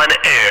on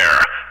Air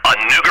on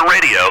Nooga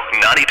Radio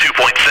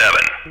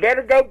 92.7.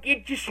 Better go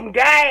get you some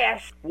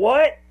gas.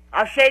 What?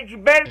 I said you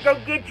better go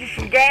get you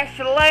some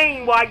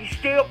gasoline while you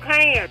still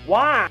can.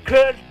 Why?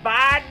 'Cause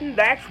Biden,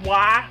 that's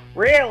why.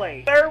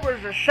 Really. There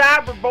was a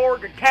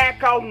cyberborg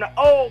attack on the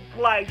oil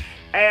place,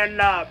 and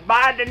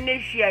Biden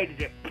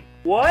initiated it.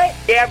 What?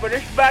 Yeah, but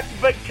it's about to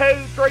be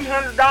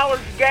 $200-300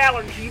 a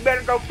gallon, so you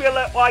better go fill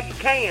up while you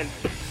can.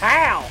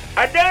 How?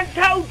 I done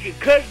told you,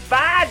 'cause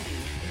Biden,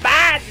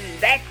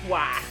 that's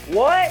why.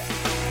 What?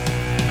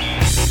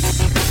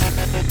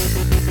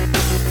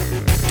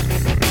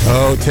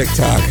 Oh,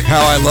 TikTok,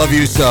 how I love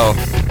you so.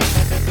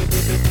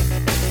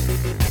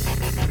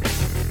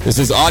 This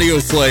is Audio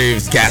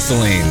Slaves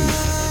Gasoline.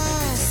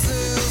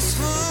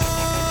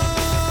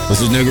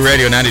 This is Nooga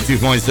Radio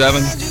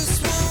 92.7.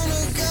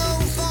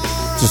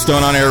 It's a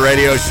Stone on Air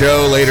radio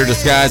show, later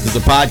disguised as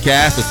a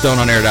podcast at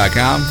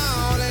stoneonair.com.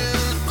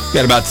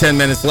 Got about 10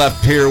 minutes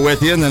left here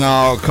with you, and then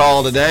I'll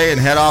call today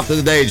and head off to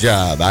the day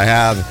job. I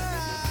have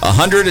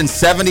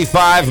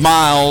 175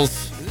 miles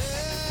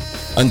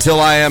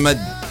until I am at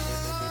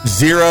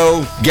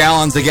 0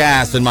 gallons of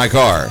gas in my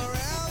car.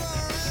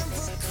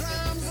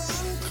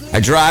 I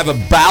drive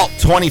about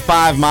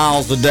 25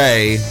 miles a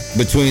day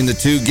between the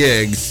two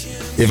gigs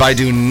if I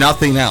do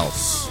nothing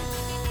else.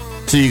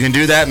 So you can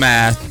do that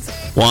math.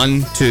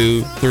 1,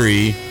 2,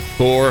 3,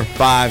 4,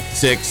 5,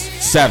 6,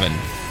 7.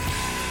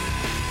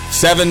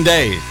 7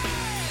 days.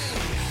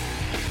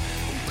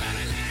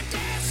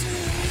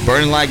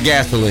 Burning like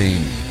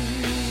gasoline.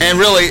 And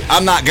really,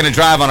 I'm not going to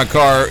drive on a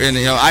car. And,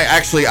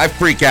 I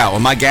freak out.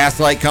 When my gas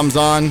light comes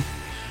on,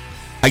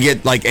 I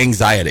get,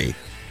 anxiety.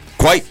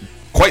 Quite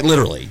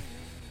literally.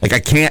 I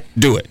can't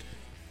do it.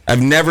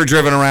 I've never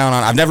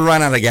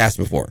run out of gas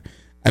before.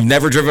 I've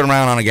never driven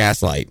around on a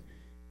gas light.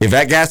 If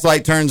that gas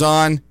light turns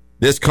on,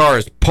 this car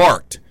is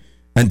parked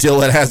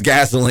until it has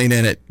gasoline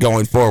in it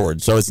going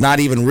forward. So it's not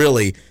even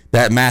really,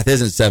 that math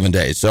isn't 7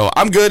 days. So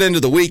I'm good into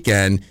the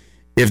weekend.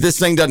 If this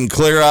thing doesn't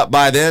clear up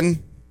by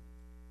then,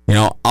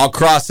 I'll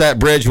cross that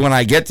bridge when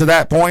I get to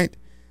that point.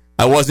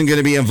 I wasn't going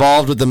to be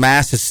involved with the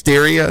mass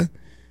hysteria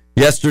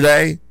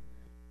yesterday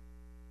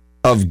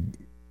of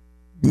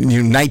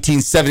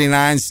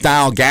 1979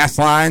 style gas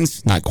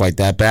lines. Not quite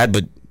that bad,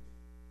 but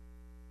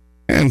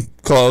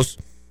close.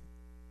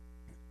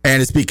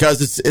 And it's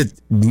because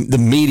it's the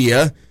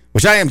media,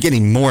 which I am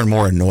getting more and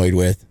more annoyed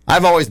with.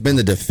 I've always been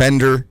the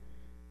defender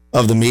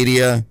of the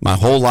media my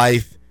whole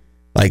life.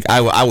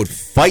 I would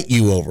fight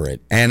you over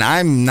it, and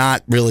I'm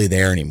not really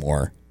there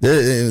anymore. Maybe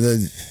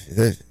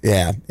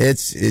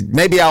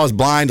I was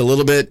blind a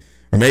little bit,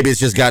 or maybe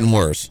it's just gotten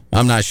worse.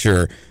 I'm not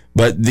sure.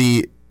 But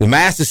the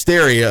mass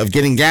hysteria of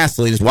getting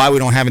gasoline is why we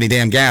don't have any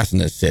damn gas in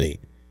this city.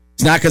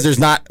 It's not because there's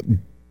not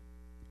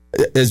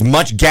as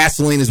much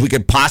gasoline as we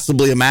could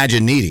possibly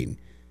imagine needing.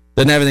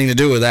 Doesn't have anything to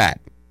do with that.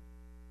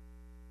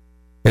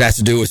 It has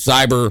to do with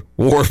cyber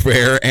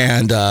warfare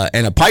and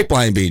a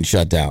pipeline being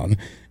shut down,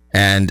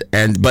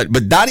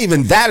 but not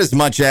even that as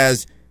much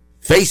as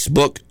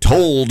Facebook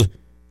told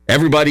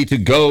everybody to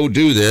go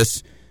do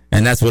this,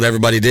 and that's what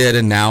everybody did,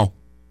 and now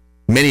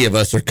many of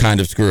us are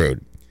kind of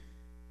screwed.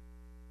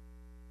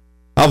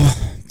 I'll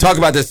talk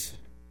about this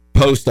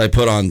post I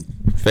put on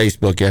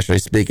Facebook yesterday,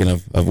 speaking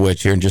of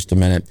which, here in just a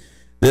minute.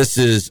 This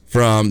is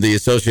from the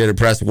Associated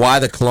Press, Why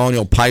the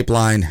Colonial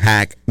Pipeline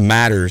Hack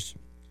Matters.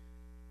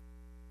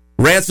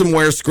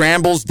 Ransomware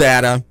scrambles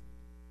data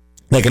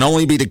that can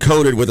only be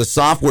decoded with a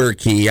software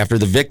key after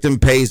the victim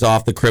pays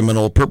off the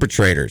criminal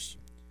perpetrators.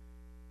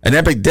 An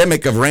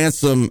epidemic of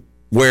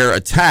ransomware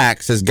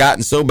attacks has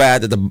gotten so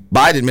bad that the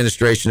Biden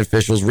administration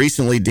officials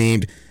recently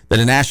deemed that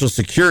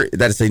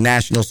it's a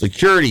national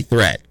security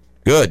threat.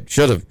 Good.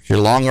 Should have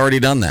long already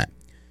done that.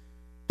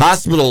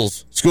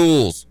 Hospitals,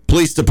 schools,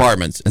 police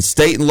departments, and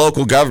state and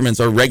local governments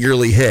are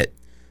regularly hit.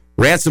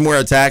 Ransomware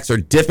attacks are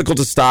difficult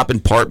to stop in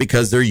part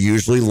because they're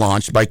usually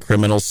launched by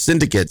criminal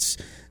syndicates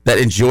that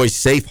enjoy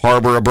safe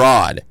harbor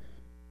abroad,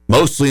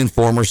 mostly in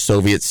former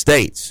Soviet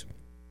states.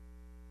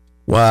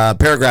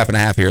 Paragraph and a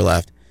half here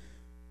left.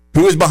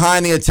 Who is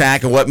behind the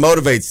attack and what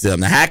motivates them?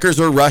 The hackers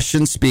are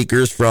Russian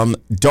speakers from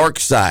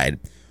DarkSide,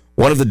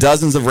 one of the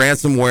dozens of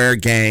ransomware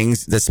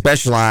gangs that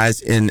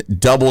specialize in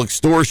double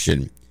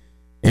extortion,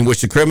 in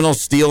which the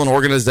criminals steal an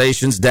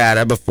organization's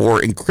data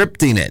before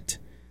encrypting it.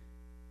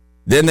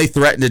 Then they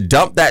threaten to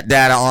dump that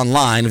data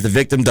online if the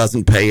victim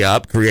doesn't pay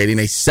up, creating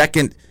a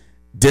second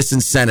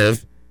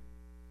disincentive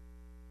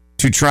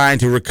to trying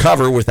to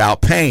recover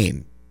without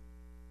paying.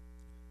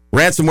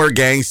 Ransomware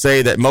gangs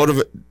say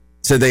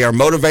they are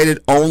motivated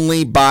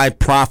only by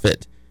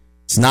profit.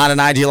 It's not an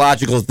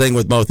ideological thing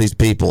with most of these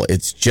people.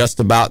 It's just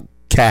about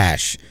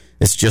cash.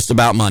 It's just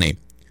about money.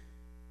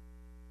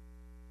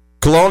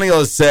 Colonial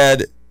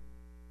has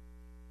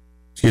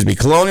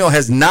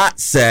not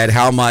said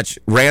how much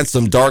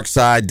ransom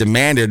DarkSide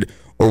demanded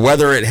or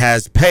whether it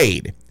has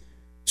paid.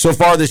 So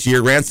far this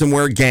year,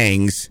 ransomware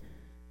gangs'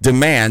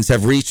 demands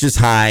have reached as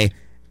high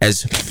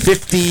as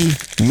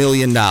 $50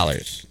 million.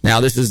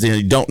 Now, this is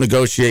the don't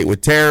negotiate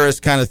with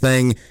terrorists kind of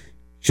thing.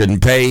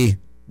 Shouldn't pay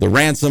the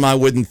ransom, I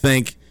wouldn't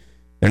think.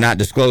 They're not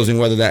disclosing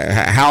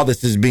how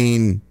this is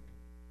being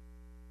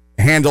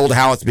handled,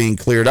 how it's being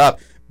cleared up.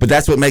 But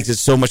that's what makes it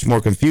so much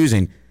more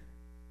confusing.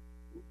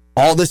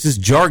 All this is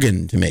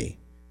jargon to me.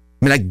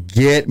 I mean, I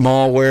get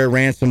malware,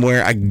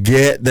 ransomware. I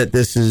get that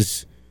this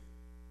is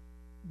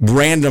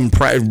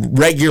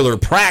regular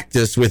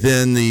practice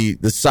within the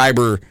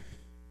cyber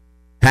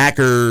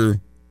hacker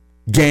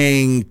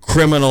gang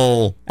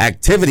criminal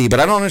activity,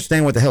 but I don't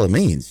understand what the hell it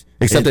means,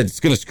 except that it's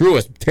going to screw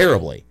us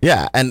terribly.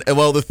 Yeah, and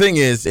well, the thing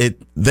is,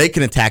 they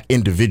can attack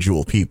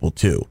individual people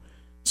too.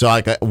 So,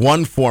 like,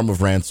 one form of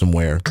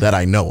ransomware that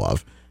I know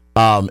of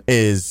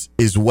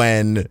is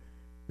when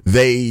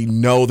they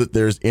know that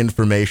there's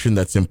information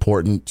that's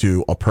important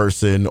to a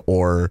person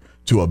or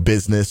to a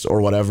business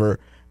or whatever,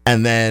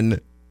 and then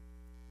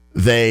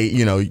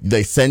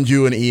they send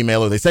you an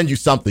email or they send you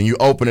something, you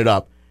open it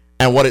up,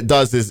 and what it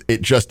does is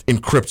it just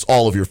encrypts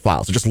all of your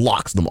files. It just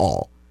locks them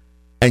all.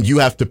 And you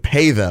have to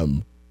pay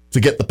them to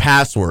get the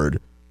password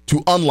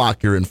to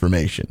unlock your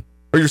information,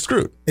 or you're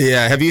screwed.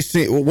 Yeah, have you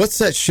seen, what's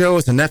that show?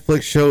 It's a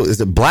Netflix show. Is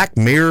it Black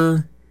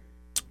Mirror?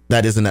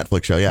 That is a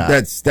Netflix show, yeah.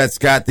 That's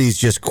got these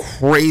just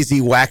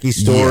crazy, wacky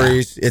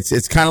stories. Yeah.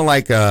 It's kind of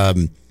like,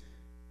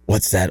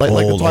 what's that? Like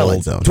the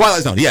Twilight Zone.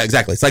 Twilight Zone, yeah,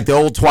 exactly. It's like the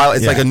old Twilight.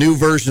 It's like a new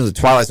version of the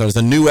Twilight Zone. It's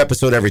a new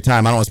episode every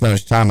time. I don't want to spend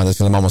much time on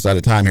this, and I'm almost out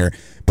of time here.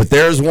 But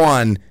there's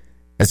one.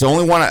 It's the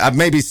only one I've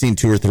maybe seen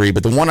 2 or 3,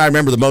 but the one I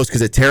remember the most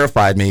because it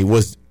terrified me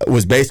was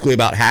basically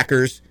about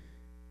hackers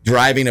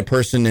driving a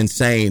person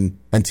insane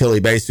until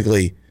he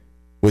basically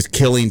was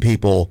killing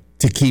people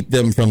to keep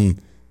them from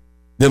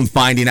them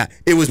finding out.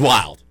 It was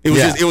wild. It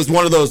was it was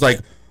one of those, like,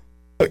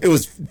 it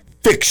was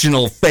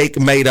fictional, fake,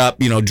 made up,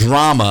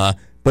 drama,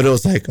 but it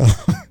was like,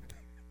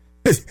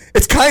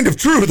 it's kind of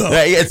true, though.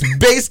 Yeah, it's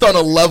based on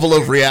a level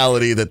of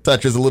reality that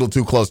touches a little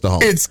too close to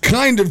home. It's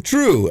kind of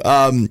true.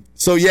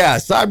 So, yeah,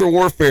 cyber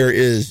warfare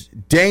is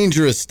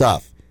dangerous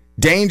stuff.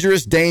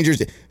 Dangerous.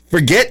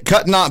 Forget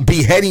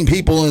beheading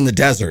people in the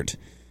desert.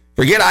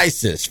 Forget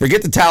ISIS.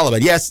 Forget the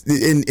Taliban. Yes,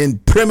 in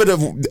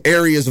primitive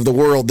areas of the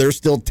world, they're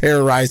still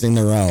terrorizing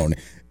their own.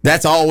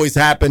 That's always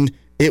happened.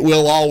 It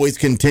will always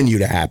continue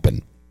to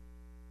happen.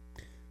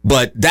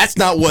 But that's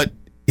not what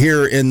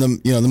here in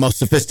the most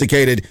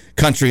sophisticated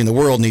country in the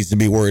world needs to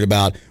be worried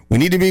about. We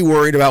need to be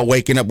worried about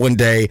waking up one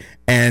day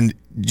and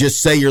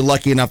just say you're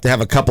lucky enough to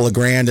have a couple of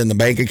grand in the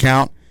bank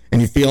account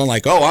and you're feeling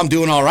like, oh, I'm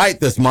doing all right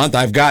this month.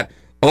 I've got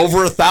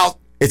over 1,000.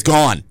 It's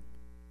gone.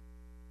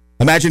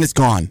 Imagine it's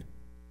gone.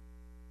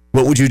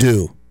 What would you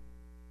do?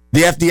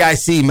 The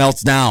FDIC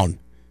melts down,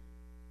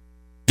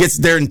 gets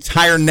their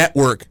entire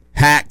network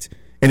hacked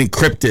and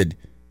encrypted,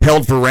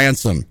 held for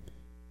ransom.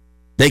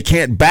 They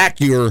can't back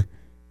your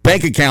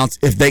bank accounts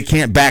if they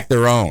can't back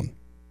their own.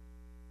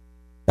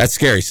 That's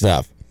scary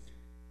stuff.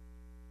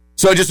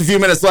 So just a few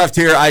minutes left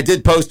here. I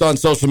did post on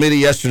social media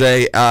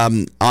yesterday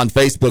on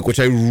Facebook, which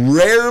I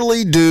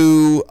rarely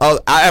do.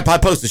 I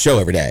post the show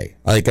every day.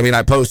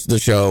 I post the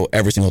show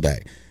every single day.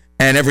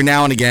 And every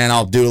now and again,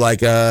 I'll do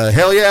like a,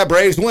 hell yeah,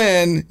 Braves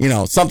win,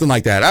 something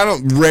like that. I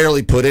don't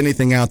rarely put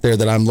anything out there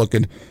that I'm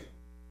looking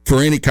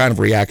for any kind of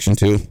reaction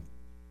to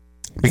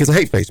because I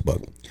hate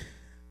Facebook.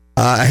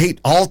 I hate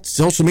all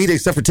social media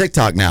except for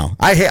TikTok now.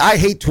 I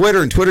hate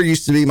Twitter, and Twitter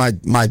used to be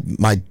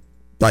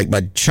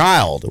my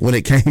child when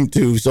it came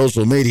to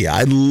social media.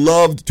 I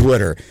loved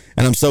Twitter,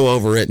 and I'm so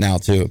over it now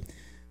too.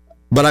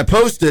 But I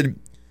posted,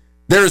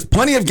 there's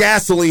plenty of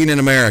gasoline in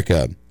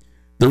America.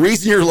 The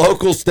reason your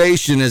local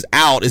station is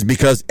out is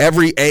because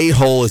every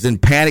a-hole is in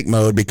panic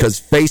mode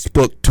because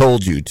Facebook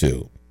told you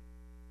to.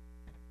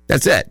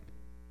 That's it.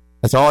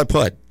 That's all I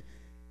put.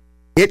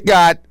 It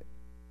got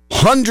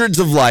hundreds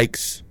of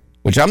likes,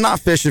 which I'm not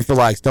fishing for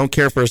likes. Don't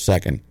care for a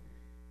second.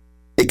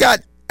 It got,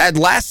 at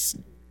last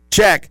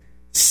check,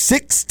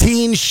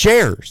 16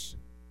 shares.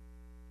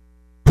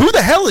 Who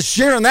the hell is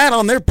sharing that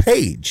on their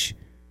page?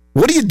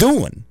 What are you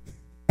doing?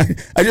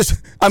 I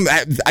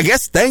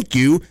guess thank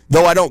you,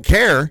 though I don't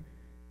care.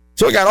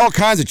 So it got all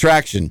kinds of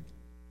traction.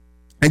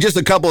 And just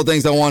a couple of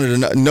things I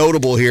wanted to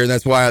notable here, and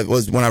that's why it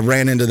was when I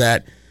ran into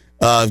that.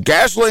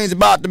 Gasoline's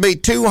about to be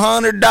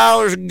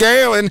 $200 a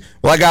gallon.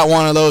 Well, I got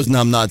one of those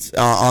numbnuts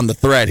on the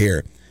thread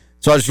here.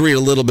 So I'll just read a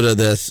little bit of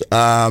this.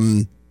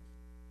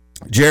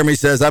 Jeremy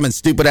says, I'm in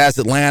stupid-ass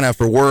Atlanta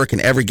for work,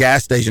 and every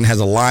gas station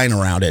has a line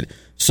around it.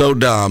 So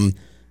dumb.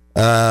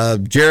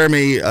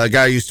 Jeremy, a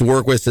guy I used to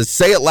work with, says,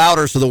 say it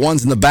louder so the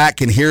ones in the back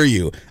can hear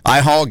you.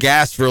 I haul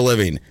gas for a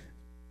living.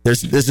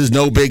 This is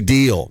no big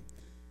deal.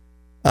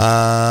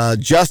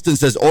 Justin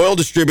says oil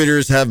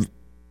distributors have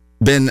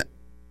been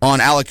on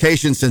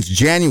allocation since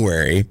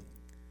January.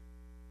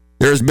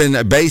 There's been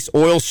a base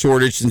oil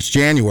shortage since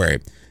January.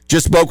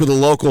 Just spoke with a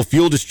local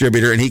fuel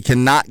distributor, and he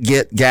cannot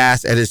get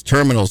gas at his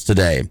terminals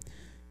today.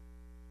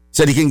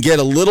 Said he can get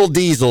a little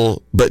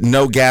diesel, but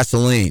no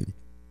gasoline.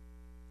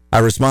 I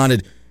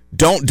responded,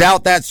 don't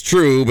doubt that's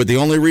true, but the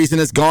only reason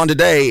it's gone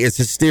today is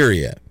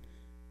hysteria.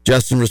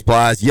 Justin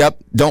replies, yep,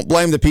 don't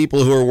blame the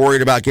people who are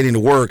worried about getting to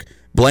work.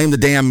 Blame the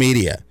damn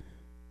media.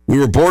 We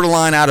were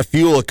borderline out of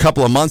fuel a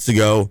couple of months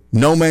ago.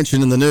 No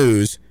mention in the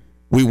news.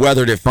 We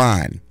weathered it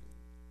fine.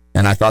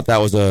 And I thought that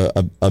was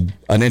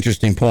an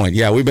interesting point.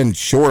 Yeah, we've been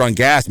short on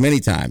gas many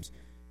times.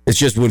 It's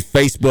just when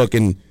Facebook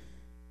and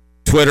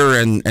Twitter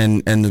and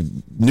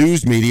the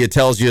news media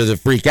tells you to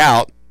freak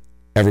out,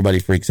 everybody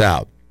freaks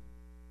out.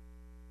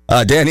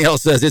 Danielle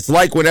says, it's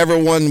like when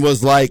everyone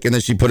was like, and then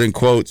she put in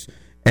quotes,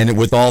 and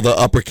with all the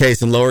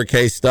uppercase and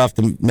lowercase stuff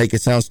to make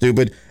it sound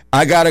stupid,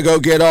 I got to go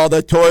get all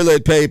the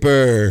toilet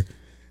paper.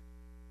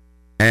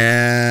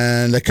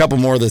 And a couple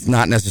more that's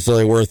not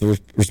necessarily worth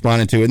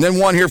responding to. And then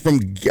one here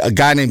from a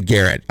guy named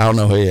Garrett. I don't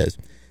know who he is.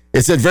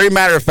 It said, very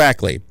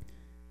matter-of-factly,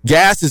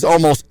 gas is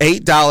almost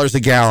 $8 a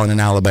gallon in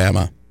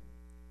Alabama.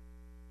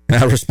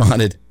 And I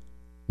responded,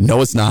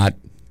 no, it's not.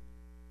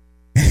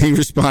 And he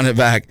responded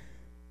back,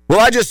 well,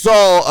 I just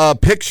saw a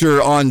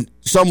picture on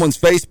someone's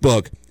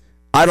Facebook.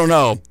 I don't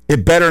know.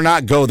 It better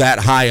not go that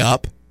high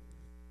up.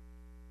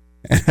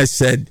 And I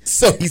said...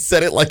 So he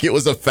said it like it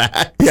was a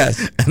fact?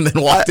 Yes. And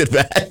then walked it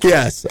back?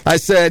 Yes. I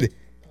said,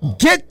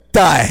 get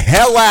the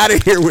hell out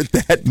of here with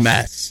that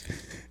mess.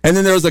 And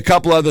then there was a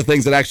couple other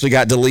things that actually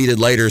got deleted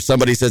later.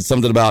 Somebody said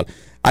something about,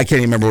 I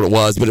can't even remember what it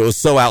was, but it was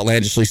so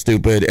outlandishly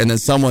stupid. And then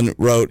someone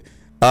wrote,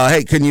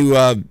 hey, can you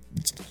can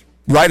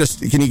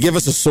you give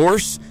us a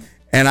source?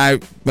 And I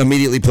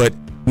immediately put,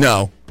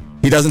 no,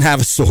 he doesn't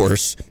have a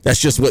source. That's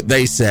just what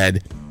they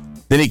said.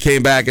 Then he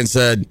came back and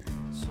said,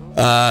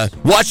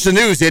 watch the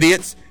news,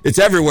 idiots. It's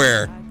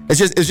everywhere. It's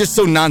just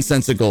so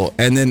nonsensical.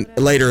 And then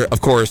later, of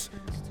course,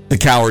 the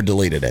coward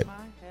deleted it.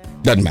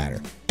 Doesn't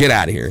matter. Get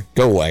out of here.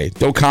 Go away.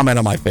 Don't comment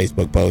on my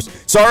Facebook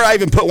post. Sorry I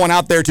even put one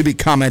out there to be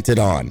commented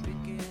on.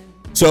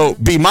 So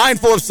be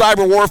mindful of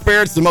cyber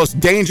warfare. It's the most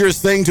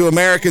dangerous thing to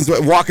Americans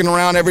walking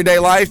around everyday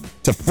life,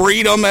 to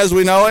freedom as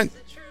we know it.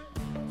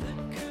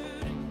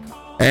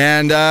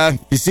 And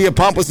if you see a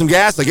pump with some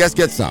gas, I guess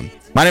get some.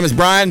 My name is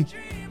Brian.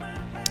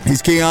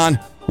 He's Keon.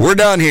 We're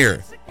done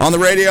here on the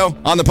radio,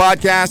 on the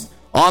podcast,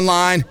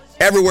 online,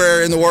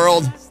 everywhere in the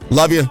world.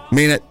 Love you.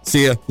 Mean it.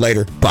 See you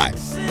later. Bye.